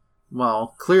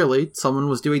 Well, clearly, someone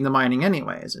was doing the mining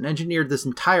anyways, and engineered this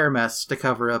entire mess to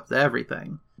cover up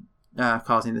everything,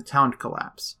 causing the town to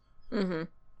collapse.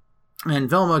 Mm-hmm. And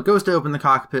Velma goes to open the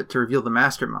cockpit to reveal the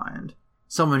mastermind,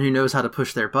 someone who knows how to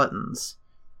push their buttons.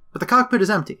 But the cockpit is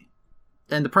empty,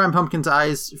 and the Prime Pumpkin's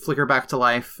eyes flicker back to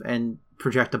life and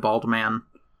project a bald man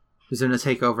who's going to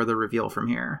take over the reveal from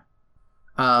here.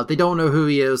 They don't know who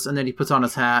he is, and then he puts on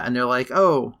his hat, and they're like,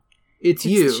 oh, it's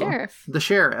you, the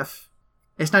sheriff.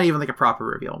 It's not even like a proper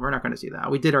reveal. We're not going to do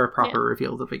that. We did our proper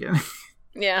reveal at the beginning.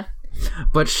 Yeah.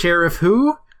 But sheriff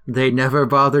who? They never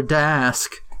bothered to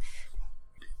ask.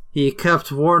 He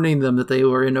kept warning them that they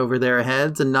were in over their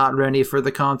heads and not ready for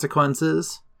the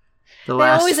consequences. They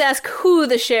always ask who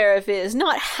the sheriff is,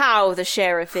 not how the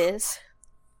sheriff is.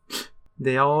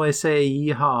 They always say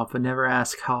yee-haw, but never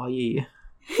ask how ye.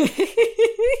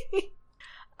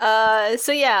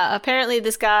 So yeah, apparently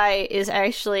this guy is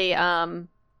actually a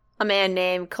man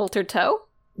named Coulter Toe.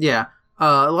 Yeah.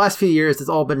 The last few years, it's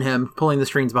all been him pulling the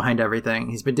strings behind everything.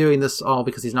 He's been doing this all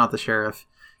because he's not the sheriff.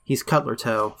 He's Cutler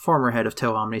Toe, former head of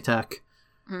Toe Omnitech.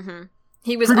 Mm-hmm.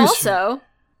 He was also...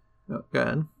 Oh, go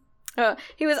ahead.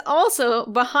 He was also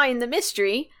behind the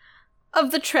mystery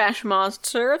of the trash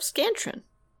monster of Scantron.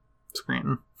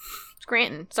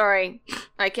 Scranton. Sorry.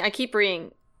 I keep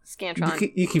reading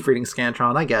Scantron. You keep reading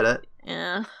Scantron. I get it.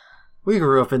 Yeah. We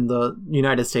grew up in the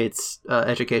United States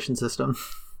education system.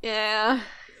 Yeah.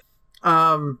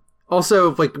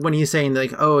 Also, like, when he's saying,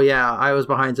 like, oh, yeah, I was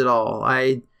behind it all.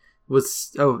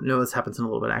 Oh, no, this happens in a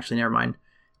little bit, actually. Never mind.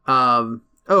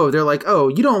 They're like, oh,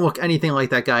 you don't look anything like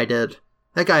that guy did.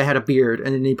 That guy had a beard,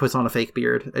 and then he puts on a fake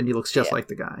beard, and he looks just like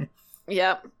the guy.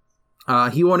 Yep.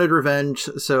 He wanted revenge,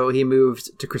 so he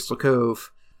moved to Crystal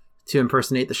Cove to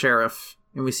impersonate the sheriff.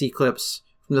 And we see clips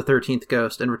the 13th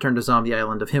ghost and return to Zombie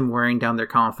Island of him wearing down their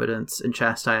confidence and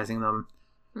chastising them.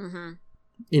 Mm-hmm.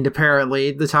 And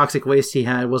apparently, the toxic waste he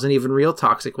had wasn't even real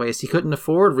toxic waste. He couldn't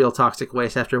afford real toxic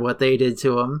waste after what they did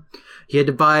to him. He had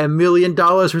to buy $1 million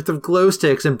worth of glow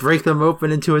sticks and break them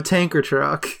open into a tanker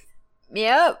truck.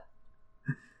 Yep.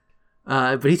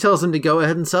 But he tells them to go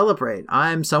ahead and celebrate.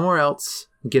 I'm somewhere else,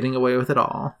 getting away with it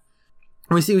all.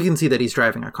 And we can see that he's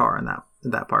driving a car in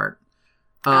that part.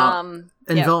 And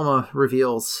Velma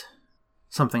reveals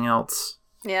something else.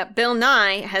 Yeah, Bill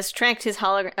Nye has tracked his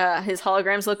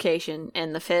hologram's location,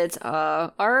 and the feds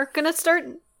are gonna start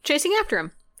chasing after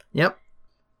him. Yep.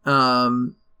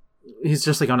 He's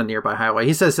just like on a nearby highway.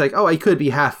 He says like, "Oh, I could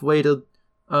be halfway to,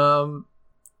 I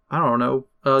don't know,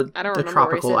 a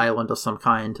tropical island of some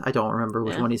kind." I don't remember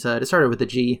which one he said. It started with a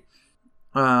G.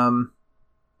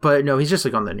 But no, he's just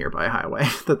like on the nearby highway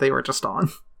that they were just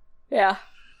on. Yeah.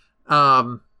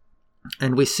 And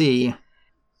we see,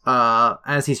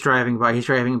 as he's driving by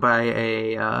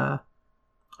a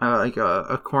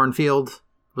cornfield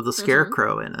with a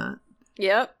scarecrow in it.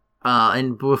 Yep.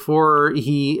 And before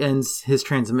he ends his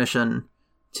transmission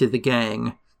to the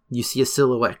gang, you see a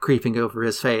silhouette creeping over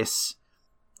his face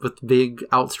with big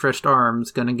outstretched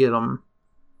arms gonna get him.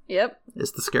 Yep.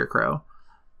 It's the scarecrow.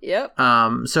 Yep.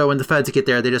 So when the feds get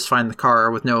there, they just find the car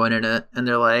with no one in it, and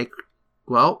they're like,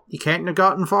 well, you can't have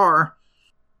gotten far.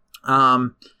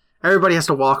 Everybody has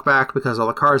to walk back because all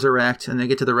the cars are wrecked, and they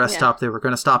get to the rest stop they were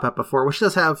going to stop at before, which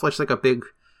does have like a big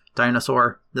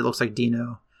dinosaur that looks like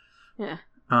Dino. Yeah.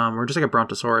 Or just like a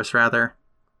brontosaurus, rather.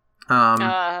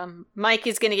 Mike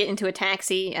is going to get into a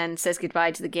taxi and says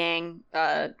goodbye to the gang,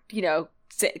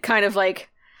 kind of like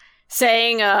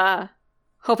saying,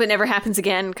 hope it never happens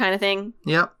again kind of thing.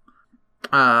 Yep.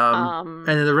 And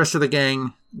then the rest of the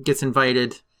gang gets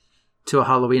invited to a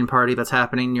Halloween party that's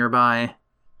happening nearby.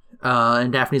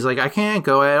 And Daphne's like, I can't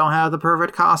go, I don't have the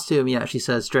perfect costume yet, she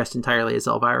says, dressed entirely as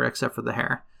Elvira except for the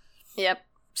hair. Yep.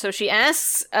 So she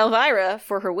asks Elvira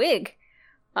for her wig,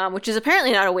 which is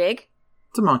apparently not a wig.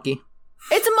 It's a monkey.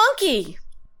 It's a monkey!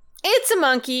 It's a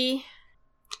monkey!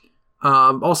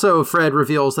 Also, Fred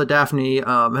reveals that Daphne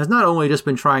has not only just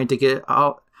been trying to get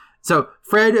out. So,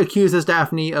 Fred accuses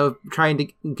Daphne of trying to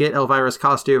get Elvira's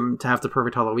costume to have the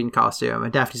perfect Halloween costume.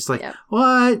 And Daphne's like,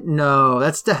 what? No,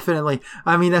 that's definitely...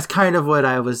 I mean, that's kind of what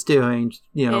I was doing,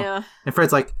 you know. Yeah. And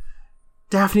Fred's like,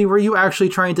 Daphne, were you actually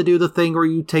trying to do the thing where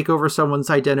you take over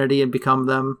someone's identity and become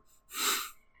them?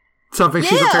 Something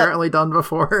she's apparently done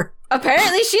before.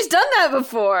 Apparently she's done that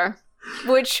before.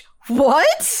 Which,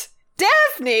 what?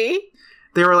 Daphne?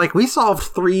 They were like, we solved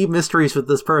 3 mysteries with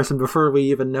this person before we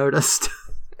even noticed.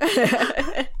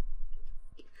 The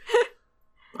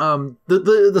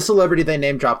celebrity they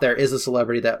name dropped there is a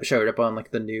celebrity that showed up on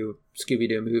like the new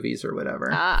Scooby-Doo movies or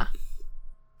whatever.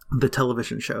 The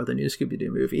television show, the new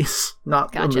Scooby-Doo movies,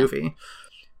 not a movie.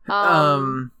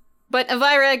 But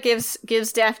Elvira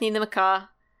gives Daphne the macaw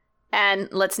and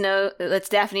lets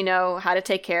Daphne know how to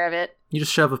take care of it. You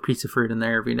just shove a piece of fruit in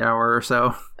there every hour or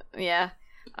so. Yeah.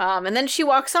 And then she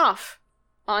walks off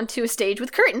onto a stage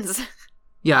with curtains.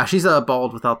 Yeah, she's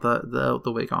bald without the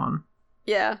wig on.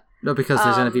 Yeah. No, because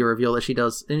there's going to be a reveal that she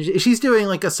does. And she's doing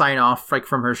like a sign-off like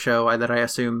from her show that I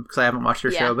assume, because I haven't watched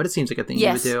her show, but it seems like a thing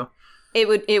you would do.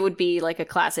 It would be like a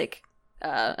classic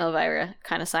Elvira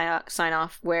kind of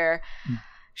sign-off where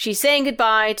she's saying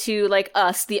goodbye to like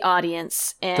us, the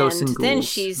audience, and then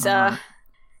she's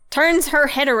turns her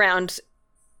head around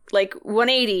like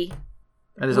 180.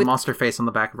 And there's a monster face on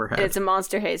the back of her head. It's a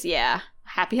monster face, yeah.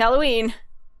 Happy Halloween.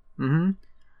 Mm-hmm.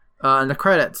 And the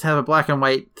credits have a black and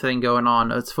white thing going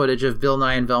on. It's footage of Bill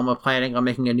Nye and Velma planning on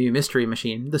making a new mystery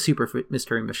machine, the Super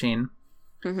Mystery Machine.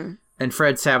 Mm-hmm. And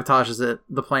Fred sabotages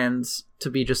the plans to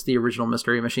be just the original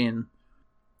Mystery Machine.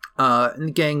 And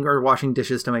the gang are washing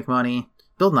dishes to make money.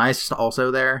 Bill Nye's just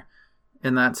also there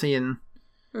in that scene.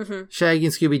 Mm-hmm. Shaggy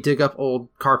and Scooby dig up old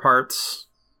car parts,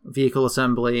 vehicle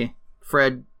assembly.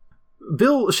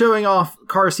 Bill showing off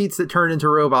car seats that turn into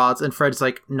robots, and Fred's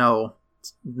like, no,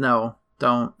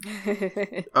 don't.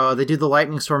 They do the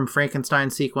Lightning Storm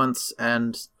Frankenstein sequence,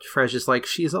 and Fred's just like,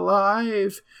 she's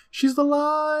alive! She's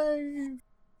alive!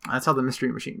 That's how the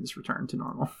Mystery Machine is returned to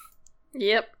normal.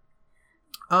 Yep.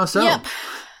 Yep.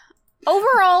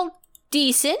 Overall,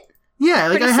 decent. Yeah,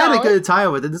 like I had solid. a good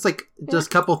time with it. It's like just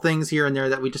a couple things here and there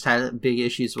that we just had big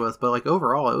issues with, but like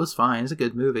overall, it was fine. It's a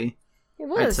good movie. It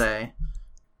was. I'd say.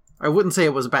 I wouldn't say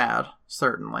it was bad,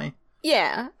 certainly.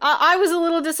 Yeah, I was a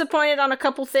little disappointed on a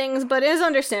couple things, but it is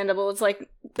understandable. It's like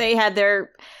they had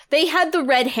the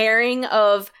red herring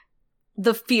of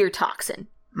the fear toxin.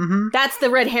 Mm-hmm. That's the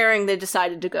red herring they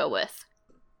decided to go with.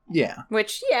 Yeah.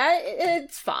 Which, yeah,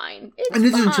 it's fine. It's in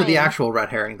addition to fine. the actual red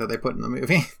herring that they put in the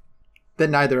movie that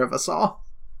neither of us saw.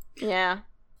 Yeah.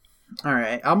 All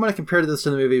right, I'm going to compare this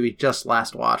to the movie we just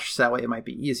last watched, so that way it might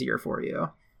be easier for you.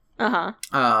 Uh-huh.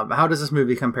 How does this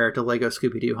movie compare to Lego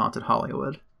Scooby-Doo Haunted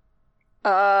Hollywood?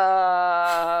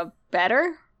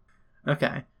 Better?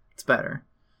 Okay, it's better.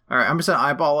 All right, I'm just going to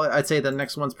eyeball it. I'd say the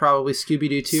next one's probably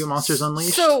Scooby-Doo 2 Monsters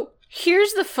Unleashed. So,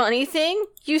 here's the funny thing.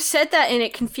 You said that and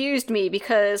it confused me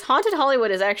because Haunted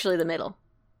Hollywood is actually the middle.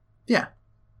 Yeah.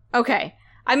 Okay.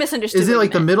 I misunderstood. Is it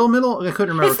like the middle? I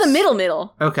couldn't remember. It's the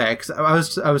middle. Okay, because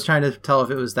I was trying to tell if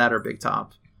it was that or Big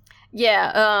Top.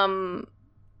 Yeah,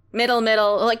 middle.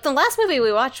 Like, the last movie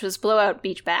we watched was Blowout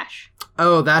Beach Bash.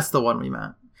 Oh, that's the one we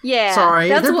meant. Yeah. Sorry,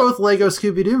 they're both Lego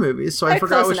Scooby-Doo movies, so I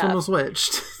forgot which one was which.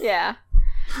 Yeah.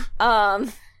 But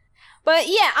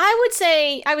yeah, I would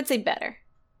say better.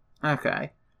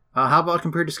 Okay. How about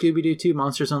compared to Scooby-Doo 2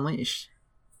 Monsters Unleashed?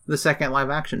 The second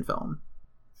live-action film.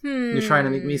 You're trying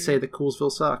to make me say that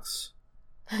Coolsville sucks.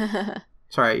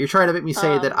 Sorry, you're trying to make me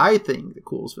say that I think that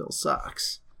Coolsville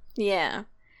sucks. Yeah.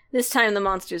 This time the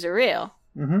monsters are real.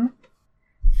 Mm-hmm.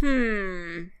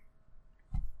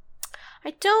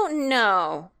 I don't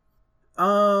know.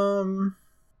 I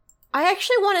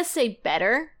actually want to say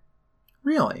better.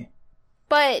 Really?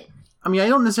 But... I mean, I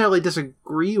don't necessarily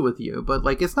disagree with you, but,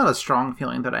 like, it's not a strong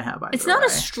feeling that I have either It's not way. a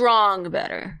strong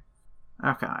better.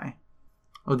 Okay.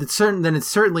 Well, then it's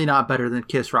certainly not better than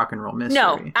Kiss Rock and Roll Mystery.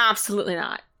 No, absolutely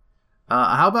not.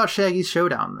 How about Shaggy's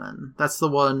Showdown, then? That's the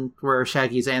one where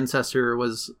Shaggy's ancestor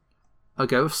was a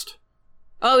ghost.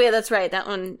 Oh, yeah, that's right. That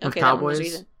one. With Okay, cowboys? that one was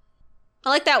reason. I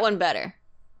like that one better.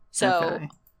 So, okay.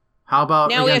 How about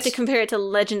now we have to compare it to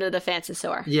Legend of the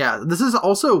Phantasaur. Yeah, this is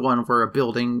also one where a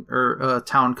building or a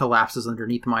town collapses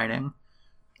underneath mining.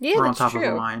 Yeah, or that's on top true.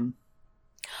 of a mine.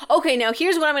 Okay, now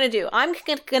here's what I'm going to do. I'm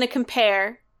going to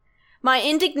compare my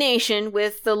indignation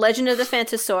with the Legend of the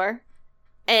Phantasaur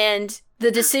and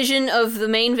the decision of the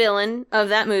main villain of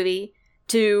that movie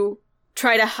to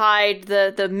try to hide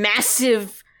the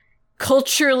massive,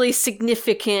 culturally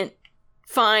significant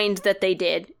find that they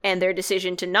did and their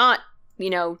decision to not,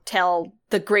 tell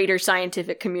the greater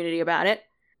scientific community about it.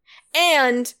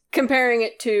 And comparing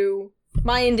it to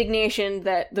my indignation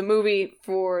that the movie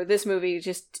for this movie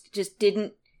just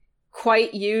didn't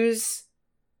quite use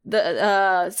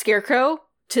the Scarecrow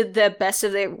to the best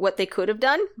of what they could have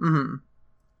done.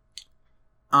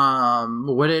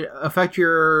 Would it affect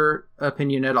your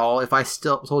opinion at all if I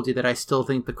still told you that I still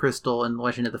think the crystal in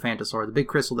Legend of the Phantasaur, the big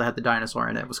crystal that had the dinosaur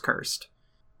in it, was cursed?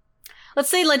 Let's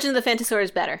say Legend of the Phantasaur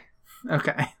is better.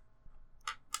 Okay.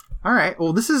 All right.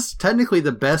 Well, this is technically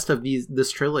the best of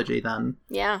this trilogy, then.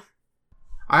 Yeah.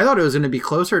 I thought it was going to be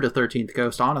closer to 13th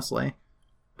Ghost, honestly.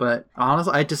 But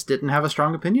honestly, I just didn't have a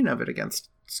strong opinion of it against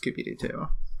Scooby-Doo 2.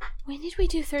 When did we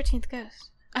do 13th Ghost?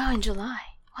 Oh, in July.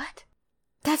 What?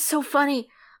 That's so funny.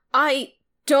 I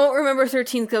don't remember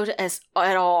 13th Ghost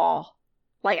at all.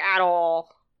 Like, at all.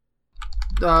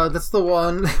 That's the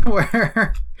one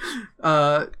where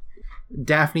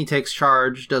Daphne takes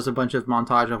charge, does a bunch of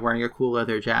montage of wearing a cool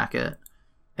leather jacket,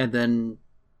 and then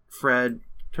Fred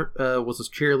was his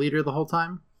cheerleader the whole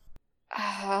time.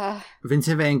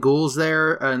 Vincent Van Gogh's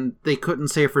there, and they couldn't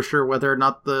say for sure whether or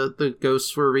not the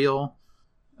ghosts were real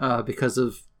because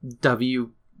of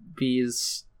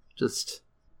WB's just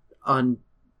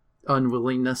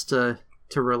unwillingness to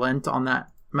relent on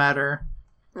that matter.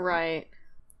 Right.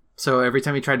 So every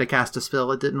time he tried to cast a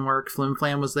spell, it didn't work. Flim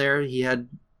Flam was there. He had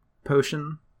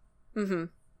potion. Mm-hmm.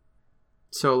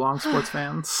 So long, sports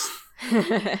fans.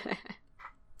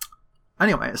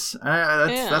 Anyways,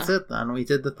 that's it then. We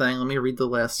did the thing. Let me read the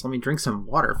list. Let me drink some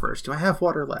water first. Do I have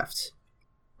water left?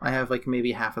 I have like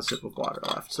maybe half a sip of water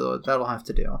left, so that'll have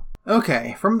to do.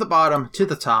 Okay, from the bottom to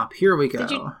the top, here we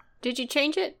go. Did you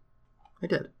change it? I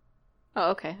did.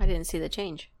 Oh, okay. I didn't see the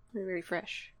change. Let me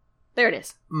refresh. There it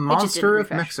is. Monster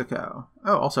of Mexico.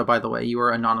 Oh, also, by the way, you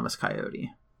are Anonymous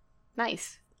Coyote.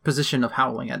 Nice. Position of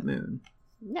Howling at Moon.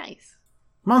 Nice.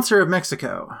 Monster of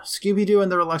Mexico. Scooby-Doo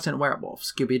and the Reluctant Werewolf.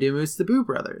 Scooby-Doo meets the Boo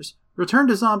Brothers. Return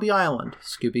to Zombie Island.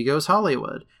 Scooby Goes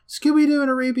Hollywood. Scooby-Doo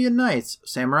and Arabian Nights.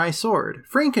 Samurai Sword.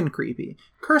 Franken-Creepy.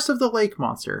 Curse of the Lake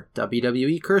Monster.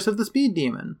 WWE Curse of the Speed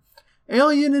Demon.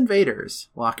 Alien Invaders.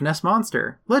 Loch Ness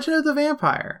Monster. Legend of the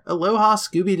Vampire. Aloha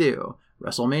Scooby-Doo.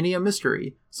 WrestleMania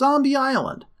Mystery. Zombie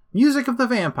Island. Music of the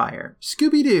Vampire.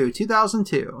 Scooby-Doo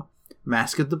 2002.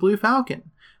 Mask of the Blue Falcon.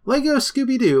 Lego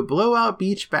Scooby-Doo Blowout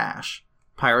Beach Bash.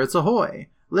 Pirates Ahoy.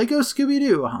 Lego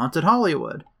Scooby-Doo Haunted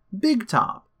Hollywood. Big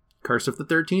Top. Curse of the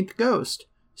 13th Ghost.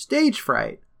 Stage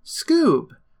Fright. Scoob.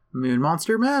 Moon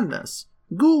Monster Madness.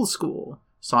 Ghoul School.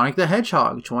 Sonic the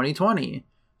Hedgehog 2020.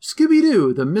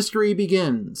 Scooby-Doo, The Mystery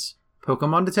Begins.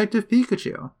 Pokemon Detective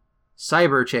Pikachu.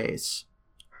 Cyber Chase.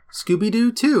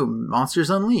 Scooby-Doo 2, Monsters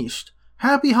Unleashed.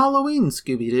 Happy Halloween,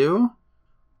 Scooby-Doo.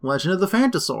 Legend of the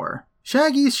Phantasaur.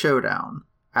 Shaggy's Showdown.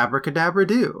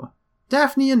 Abracadabra-Doo.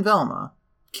 Daphne and Velma.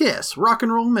 Kiss, Rock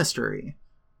and Roll Mystery.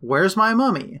 Where's My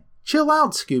Mummy? Chill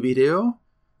Out, Scooby-Doo.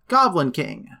 Goblin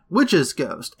King, Witch's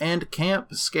Ghost, and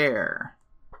Camp Scare.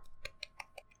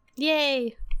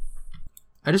 Yay!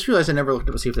 I just realized I never looked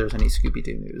up to see if there was any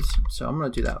Scooby-Doo news, so I'm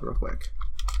going to do that real quick.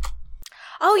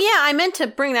 Oh yeah, I meant to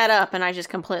bring that up, and I just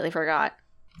completely forgot.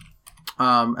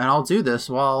 And I'll do this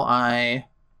while I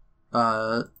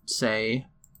say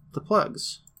the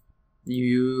plugs.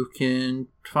 You can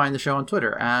find the show on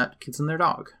Twitter at Kids and Their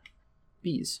Dog.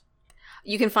 Bees.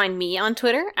 You can find me on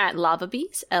Twitter at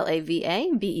LavaBees,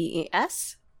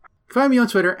 LavaBees. Find me on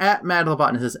Twitter at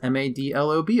MadLobotanist, that's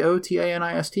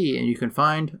MadLobotanist, and you can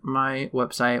find my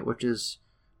website, which is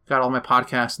got all my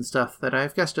podcasts and stuff that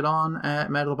I've guested on at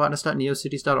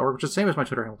madlobotanist.neocities.org, which is the same as my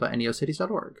Twitter handle,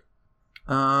 @neocities.org.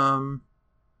 I'm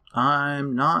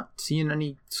not seeing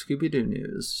any Scooby-Doo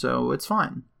news, so it's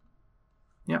fine.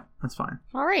 Yeah, that's fine.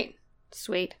 All right.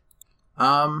 Sweet.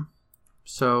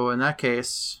 So in that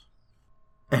case...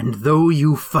 And though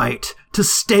you fight to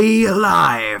stay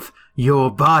alive, your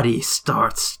body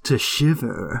starts to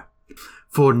shiver.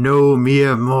 For no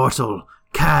mere mortal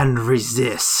can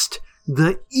resist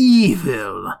the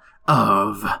evil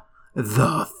of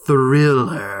the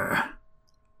Thriller.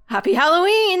 Happy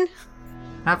Halloween!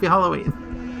 Happy Halloween.